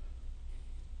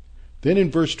 Then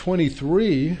in verse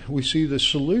 23, we see the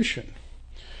solution.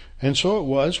 And so it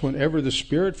was whenever the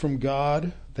spirit from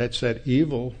God, that's that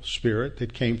evil spirit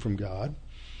that came from God,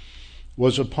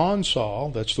 was upon Saul,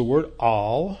 that's the word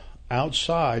al,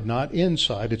 outside, not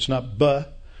inside, it's not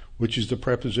ba, which is the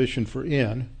preposition for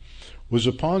in, was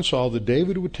upon Saul, that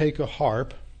David would take a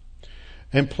harp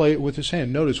and play it with his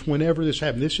hand. Notice, whenever this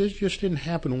happened, just didn't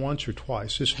happen once or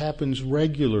twice. This happens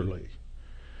regularly.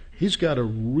 He's got a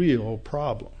real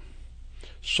problem.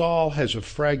 Saul has a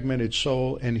fragmented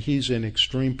soul, and he's in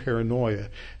extreme paranoia,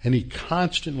 and he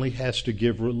constantly has to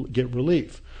get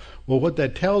relief. Well, what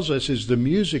that tells us is the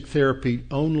music therapy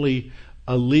only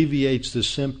alleviates the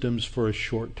symptoms for a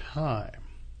short time.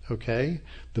 Okay?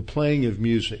 The playing of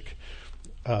music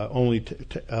only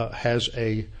has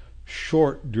a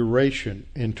short duration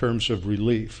in terms of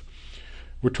relief.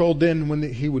 We're told then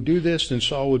when he would do this, then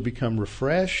Saul would become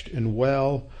refreshed and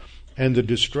well, and the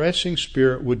distressing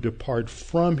spirit would depart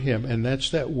from him. And that's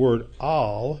that word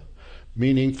al,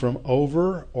 meaning from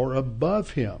over or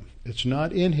above him. It's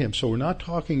not in him. So we're not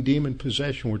talking demon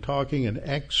possession. We're talking an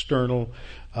external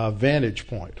vantage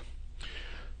point.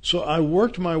 So I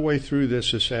worked my way through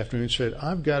this afternoon and said,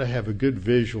 I've got to have a good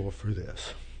visual for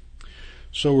this.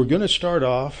 So we're going to start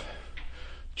off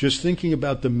just thinking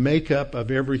about the makeup of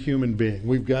every human being.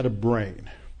 We've got a brain.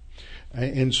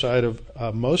 Inside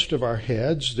of most of our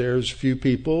heads, there's a few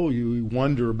people you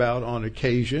wonder about on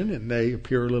occasion, and they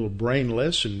appear a little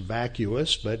brainless and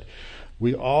vacuous, but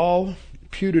we all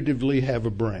putatively have a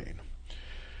brain.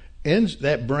 And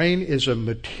that brain is a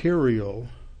material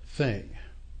thing.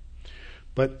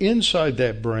 But inside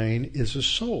that brain is a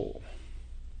soul.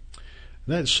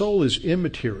 That soul is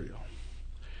immaterial.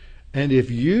 And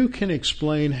if you can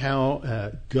explain how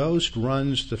a ghost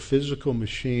runs the physical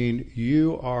machine,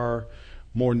 you are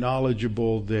more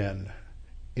knowledgeable than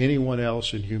anyone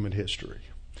else in human history.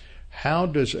 How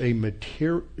does a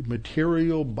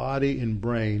material body and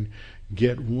brain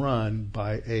get run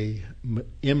by a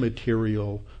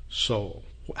immaterial soul?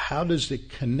 How does it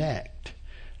connect?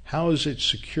 How is it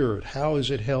secured? How is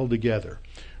it held together?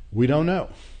 We don't know.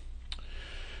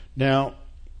 Now,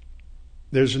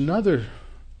 there's another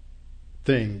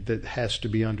thing that has to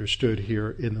be understood here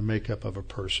in the makeup of a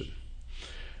person.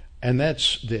 And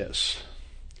that's this: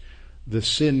 the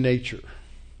sin nature.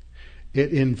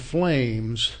 It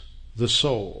inflames the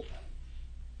soul.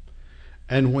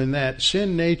 And when that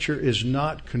sin nature is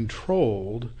not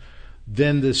controlled,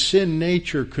 then the sin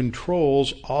nature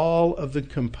controls all of the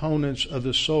components of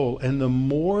the soul. And the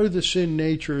more the sin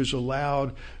nature is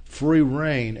allowed free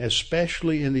rein,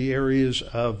 especially in the areas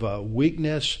of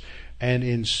weakness and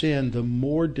in sin, the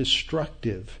more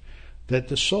destructive that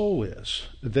the soul is,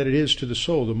 that it is to the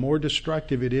soul. The more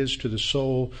destructive it is to the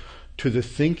soul, to the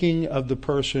thinking of the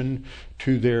person,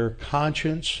 to their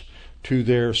conscience, to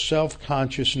their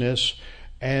self-consciousness,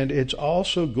 and it's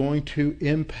also going to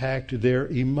impact their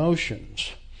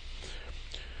emotions.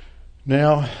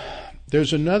 Now,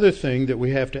 there's another thing that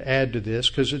we have to add to this,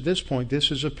 because at this point,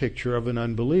 this is a picture of an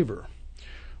unbeliever.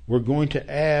 We're going to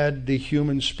add the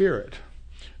human spirit.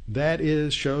 That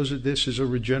shows that this is a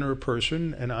regenerate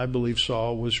person, and I believe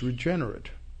Saul was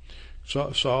regenerate.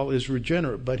 Saul is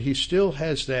regenerate, but he still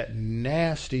has that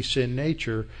nasty sin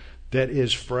nature that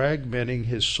is fragmenting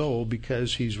his soul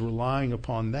because he's relying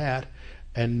upon that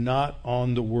and not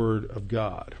on the Word of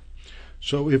God.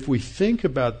 So if we think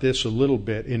about this a little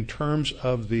bit in terms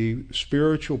of the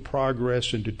spiritual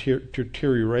progress and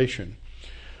deterioration,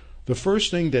 the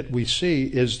first thing that we see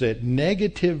is that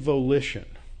negative volition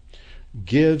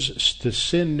gives the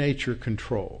sin nature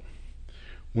control.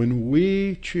 When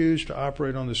we choose to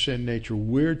operate on the sin nature,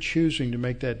 we're choosing to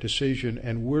make that decision,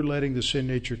 and we're letting the sin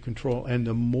nature control. And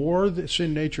the more the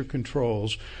sin nature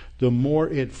controls, the more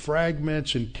it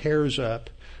fragments and tears up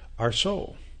our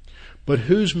soul. But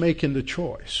who's making the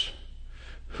choice?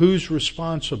 Who's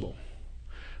responsible?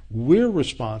 We're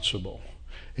responsible.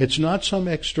 It's not some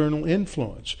external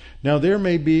influence. Now, there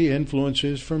may be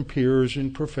influences from peers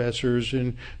and professors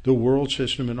and the world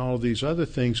system and all of these other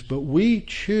things, but we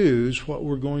choose what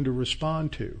we're going to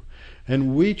respond to.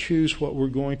 And we choose what we're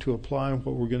going to apply and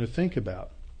what we're going to think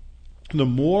about. The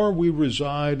more we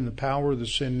reside in the power of the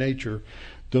sin nature,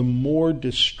 the more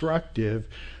destructive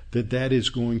that is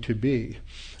going to be.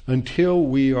 Until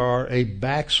we are a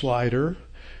backslider,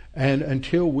 and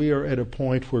until we are at a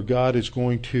point where God is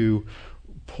going to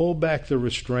pull back the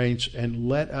restraints and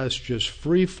let us just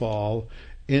free fall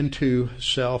into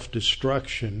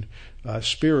self-destruction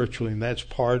spiritually, and that's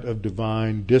part of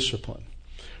divine discipline.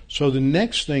 So the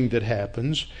next thing that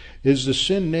happens is the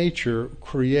sin nature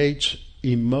creates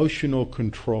emotional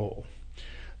control.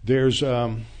 There's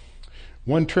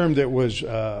one term that was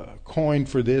coined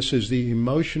for this is the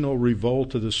emotional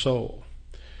revolt of the soul.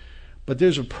 But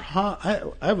there's I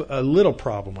have a little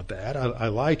problem with that. I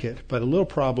like it, but a little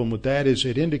problem with that is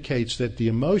it indicates that the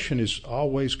emotion is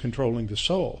always controlling the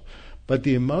soul. But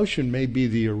the emotion may be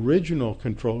the original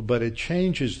control, but it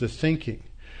changes the thinking,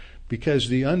 because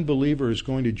the unbeliever is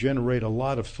going to generate a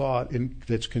lot of thought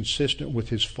that's consistent with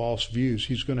his false views.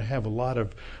 He's going to have a lot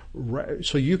of...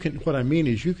 So what I mean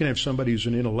is you can have somebody who's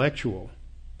an intellectual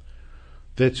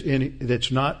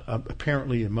that's not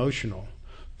apparently emotional.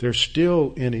 They're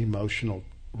still in emotional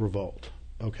revolt,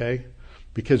 okay?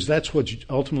 Because that's what's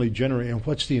ultimately generating. And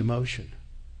what's the emotion?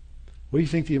 What do you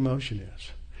think the emotion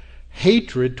is?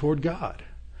 Hatred toward God.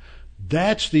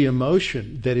 That's the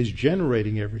emotion that is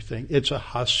generating everything. It's a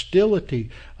hostility,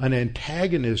 an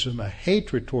antagonism, a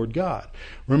hatred toward God.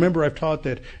 Remember, I've taught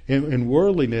that in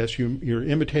worldliness, you're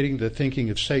imitating the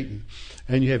thinking of Satan.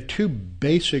 And you have two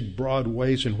basic broad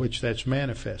ways in which that's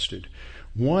manifested.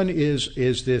 One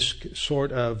is this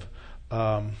sort of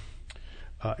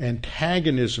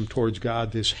antagonism towards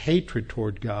God, this hatred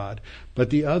toward God, but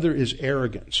the other is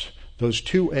arrogance. Those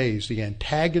two A's, the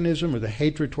antagonism or the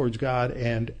hatred towards God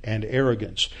and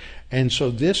arrogance. And so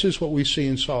this is what we see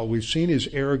in Saul. We've seen his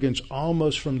arrogance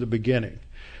almost from the beginning.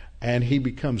 And he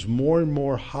becomes more and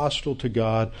more hostile to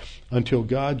God until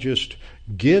God just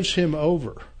gives him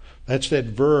over. That's that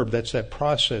verb, that's that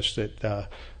process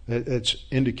that's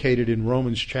indicated in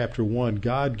Romans chapter 1.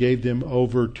 God gave them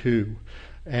over to.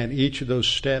 And each of those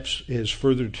steps is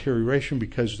further deterioration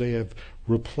because they have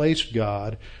replaced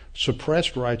God,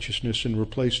 suppressed righteousness, and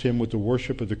replaced him with the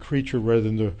worship of the creature rather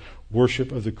than the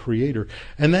worship of the Creator.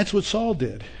 And that's what Saul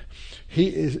did.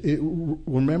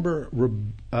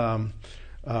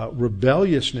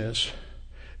 Rebelliousness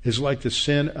is like the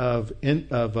sin of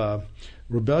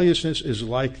rebelliousness is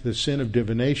like the sin of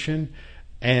divination,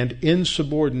 and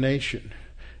insubordination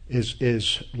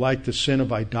is like the sin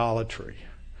of idolatry.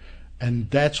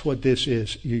 And that's what this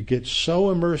is. You get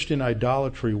so immersed in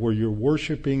idolatry where you're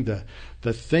worshiping the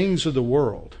things of the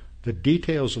world, the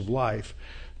details of life,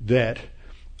 that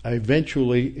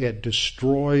eventually it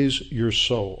destroys your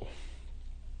soul.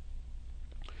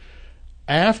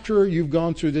 After you've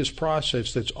gone through this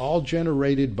process that's all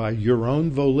generated by your own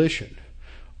volition,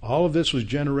 all of this was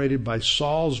generated by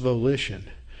Saul's volition,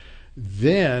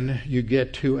 then you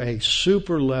get to a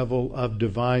super level of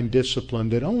divine discipline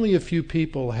that only a few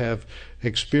people have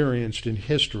experienced in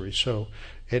history, so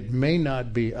it may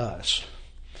not be us.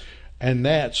 And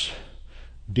that's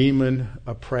demon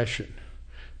oppression.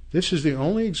 This is the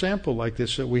only example like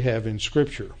this that we have in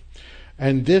Scripture.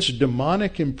 And this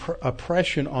demonic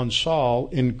oppression on Saul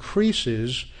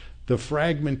increases the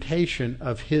fragmentation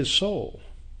of his soul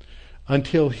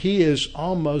until he is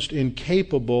almost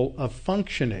incapable of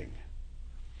functioning.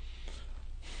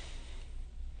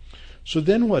 So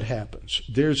then what happens?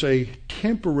 There's a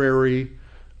temporary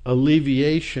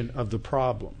alleviation of the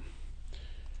problem.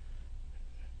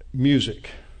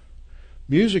 Music.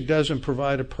 Music doesn't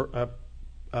provide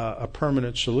a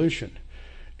permanent solution.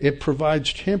 It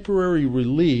provides temporary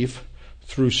relief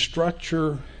through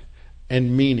structure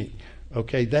and meaning.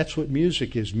 Okay, that's what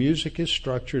music is. Music is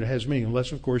structured, it has meaning,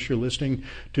 unless, of course, you're listening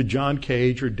to John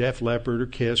Cage or Def Leppard or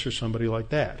Kiss or somebody like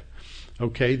that.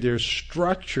 Okay, there's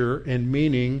structure and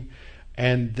meaning,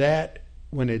 and that,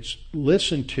 when it's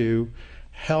listened to,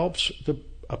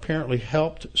 apparently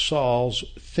helped Saul's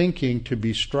thinking to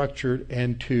be structured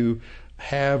and to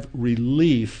have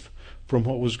relief from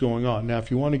what was going on. Now,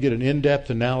 if you want to get an in-depth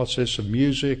analysis of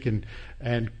music and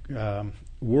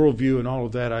worldview and all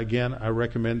of that, again, I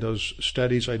recommend those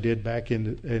studies I did back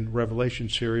in Revelation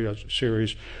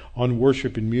series on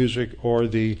worship and music, or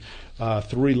the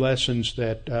 3 lessons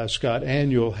that Scott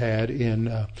Annual had in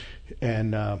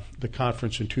the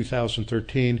conference in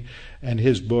 2013, and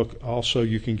his book also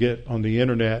you can get on the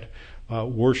internet,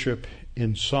 Worship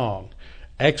in Song.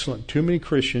 Excellent. Too many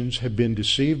Christians have been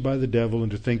deceived by the devil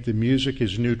into think that music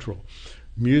is neutral.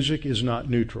 Music is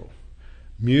not neutral.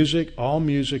 All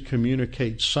music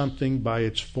communicates something by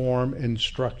its form and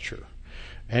structure.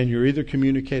 And you're either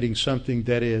communicating something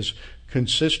that is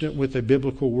consistent with a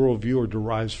biblical worldview or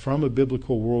derives from a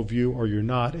biblical worldview, or you're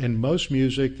not. And most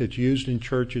music that's used in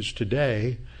churches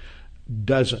today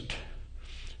doesn't.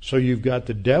 So you've got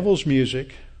the devil's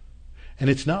music, and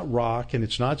it's not rock, and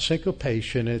it's not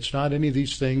syncopation, and it's not any of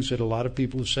these things that a lot of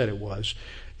people have said it was.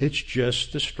 It's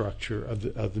just the structure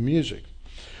of the music.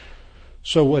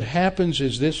 So what happens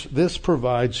is this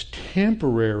provides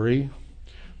temporary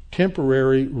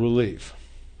relief.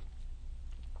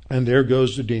 And there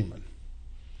goes the demon.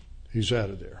 He's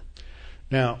out of there.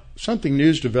 Now, something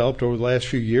new's developed over the last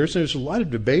few years. There's a lot of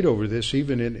debate over this,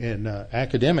 even in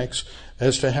academics,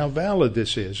 as to how valid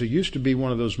this is. It used to be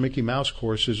one of those Mickey Mouse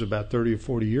courses about 30 or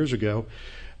 40 years ago,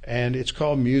 and it's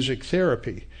called music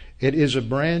therapy. It is a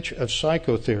branch of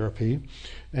psychotherapy,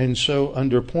 and so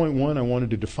under point 1, I wanted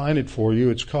to define it for you.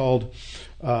 It's called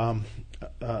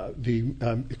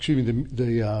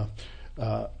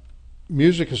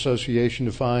Music Association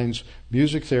defines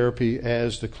music therapy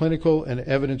as the clinical and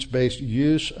evidence-based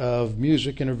use of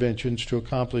music interventions to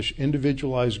accomplish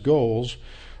individualized goals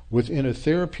within a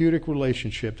therapeutic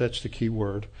relationship. That's the key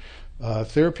word.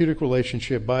 Therapeutic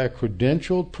relationship by a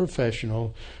credentialed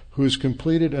professional who has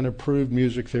completed an approved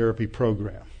music therapy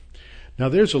program. Now,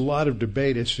 there's a lot of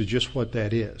debate as to just what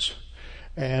that is.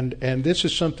 And this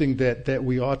is something that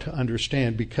we ought to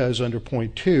understand, because under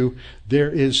point 2, there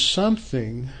is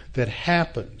something that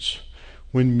happens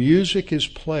when music is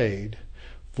played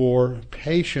for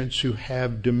patients who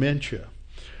have dementia.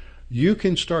 you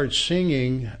can start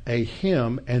singing a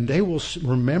hymn and they will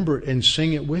remember it and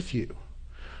sing it with you.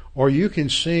 Or you can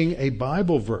sing a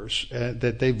Bible verse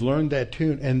that they've learned that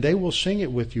tune and they will sing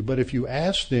it with you. But if you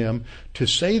ask them to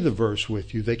say the verse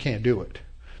with you, they can't do it.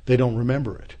 They don't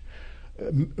remember it.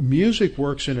 Music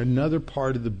works in another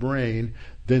part of the brain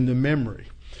than the memory.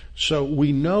 So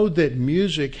we know that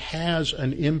music has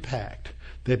an impact,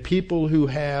 that people who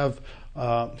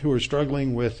are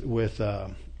struggling with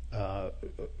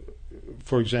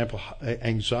for example,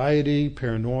 anxiety,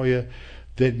 paranoia,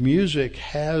 that music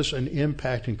has an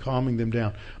impact in calming them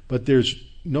down. But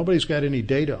nobody's got any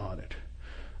data on it.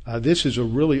 This is a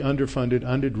really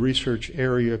underfunded, research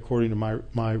area, according to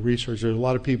my research. There's a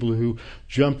lot of people who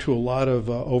jump to a lot of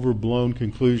overblown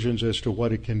conclusions as to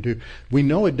what it can do. We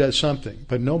know it does something,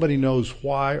 but nobody knows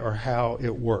why or how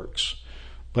it works.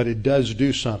 But it does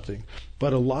do something.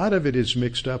 But a lot of it is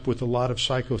mixed up with a lot of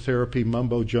psychotherapy,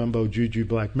 mumbo jumbo, juju,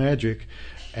 black magic,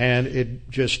 and it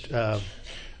just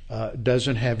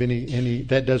doesn't have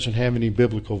any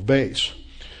biblical base.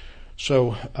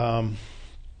 So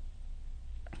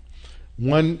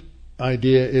one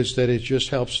idea is that it just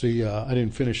helps I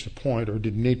didn't finish the point or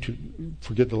didn't need to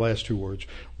forget the last two words.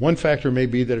 One factor may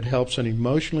be that it helps an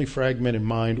emotionally fragmented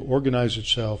mind organize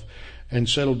itself and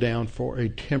settle down for a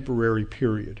temporary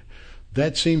period.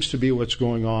 That seems to be what's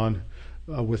going on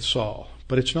with Saul.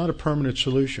 But it's not a permanent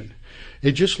solution.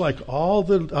 It's just like all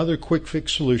the other quick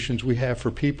fix solutions we have for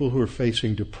people who are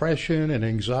facing depression and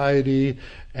anxiety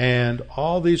and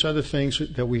all these other things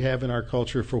that we have in our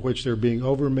culture for which they're being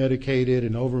over-medicated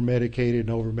and over-medicated and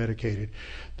over-medicated.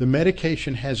 The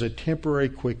medication has a temporary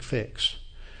quick fix,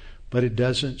 but it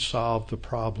doesn't solve the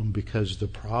problem because the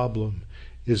problem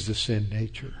is the sin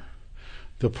nature.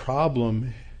 The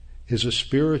problem is a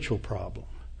spiritual problem.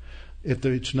 If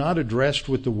it's not addressed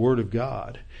with the Word of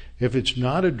God, if it's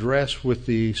not addressed with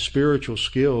the spiritual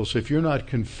skills, if you're not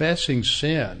confessing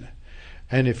sin,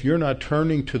 and if you're not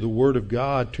turning to the Word of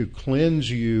God to cleanse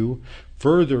you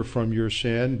further from your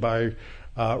sin by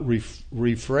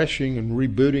refreshing and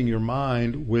rebooting your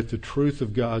mind with the truth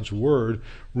of God's Word,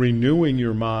 renewing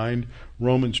your mind,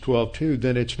 Romans 12:2,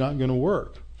 then it's not going to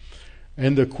work.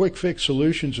 And the quick fix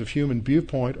solutions of human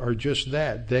viewpoint are just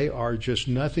that. They are just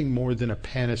nothing more than a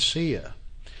panacea.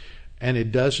 And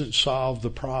it doesn't solve the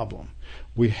problem.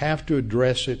 We have to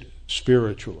address it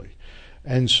spiritually.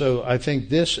 And so I think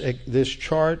this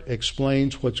chart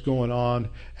explains what's going on,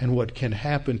 and what can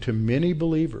happen to many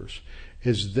believers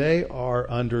is they are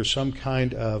under some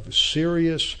kind of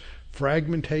serious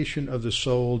fragmentation of the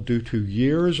soul due to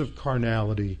years of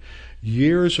carnality,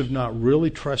 years of not really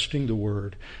trusting the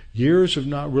Word, years of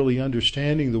not really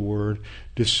understanding the Word,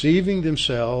 deceiving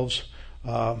themselves.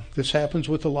 This happens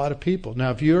with a lot of people.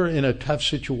 Now, if you're in a tough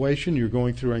situation, you're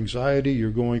going through anxiety,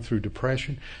 you're going through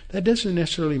depression, that doesn't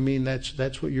necessarily mean that's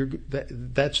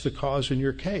the cause in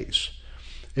your case.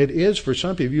 It is for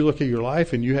some people. If you look at your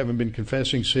life and you haven't been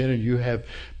confessing sin and you have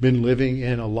been living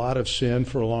in a lot of sin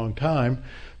for a long time,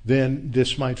 then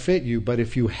this might fit you. But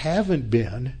if you haven't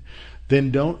been, then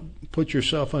don't put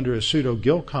yourself under a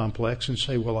pseudo-guilt complex and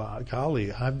say, well,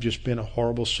 golly, I've just been a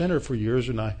horrible sinner for years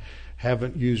and I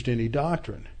haven't used any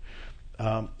doctrine.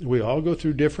 We all go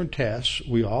through different tests.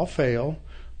 We all fail.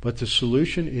 But the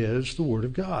solution is the Word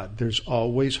of God. There's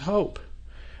always hope.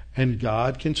 And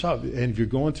God can solve it. And if you're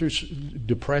going through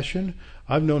depression,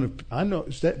 I know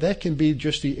that can be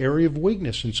just the area of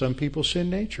weakness in some people's sin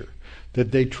nature.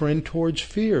 That they trend towards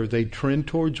fear, they trend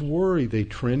towards worry, they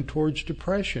trend towards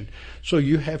depression. So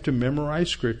you have to memorize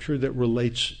Scripture that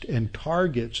relates and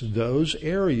targets those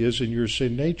areas in your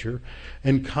sin nature,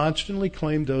 and constantly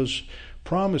claim those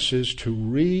promises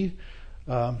to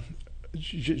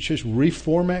just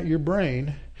reformat your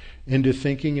brain into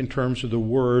thinking in terms of the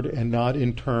Word and not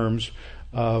in terms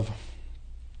of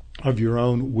your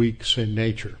own weak sin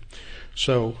nature.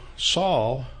 So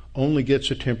Saul only gets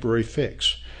a temporary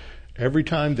fix. Every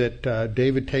time that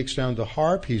David takes down the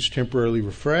harp, he's temporarily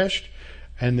refreshed,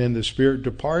 and then the spirit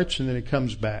departs, and then it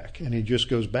comes back. And he just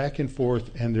goes back and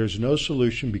forth, and there's no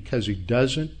solution because he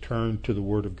doesn't turn to the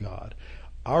Word of God.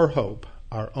 Our hope,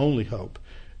 our only hope,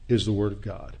 is the Word of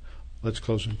God. Let's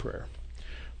close in prayer.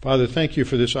 Father, thank you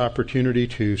for this opportunity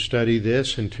to study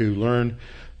this and to learn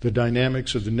the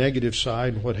dynamics of the negative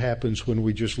side, what happens when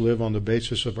we just live on the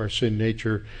basis of our sin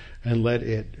nature and let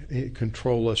it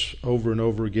control us over and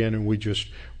over again, and we just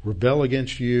rebel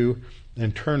against you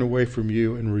and turn away from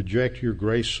you and reject your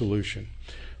grace solution.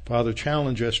 Father,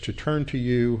 challenge us to turn to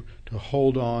you, to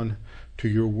hold on to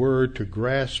your Word, to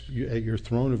grasp at your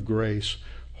throne of grace,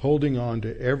 holding on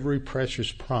to every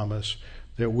precious promise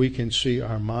that we can see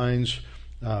our minds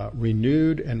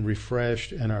renewed and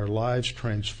refreshed and our lives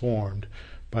transformed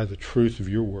by the truth of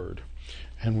your word.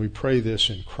 And we pray this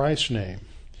in Christ's name.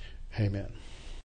 Amen.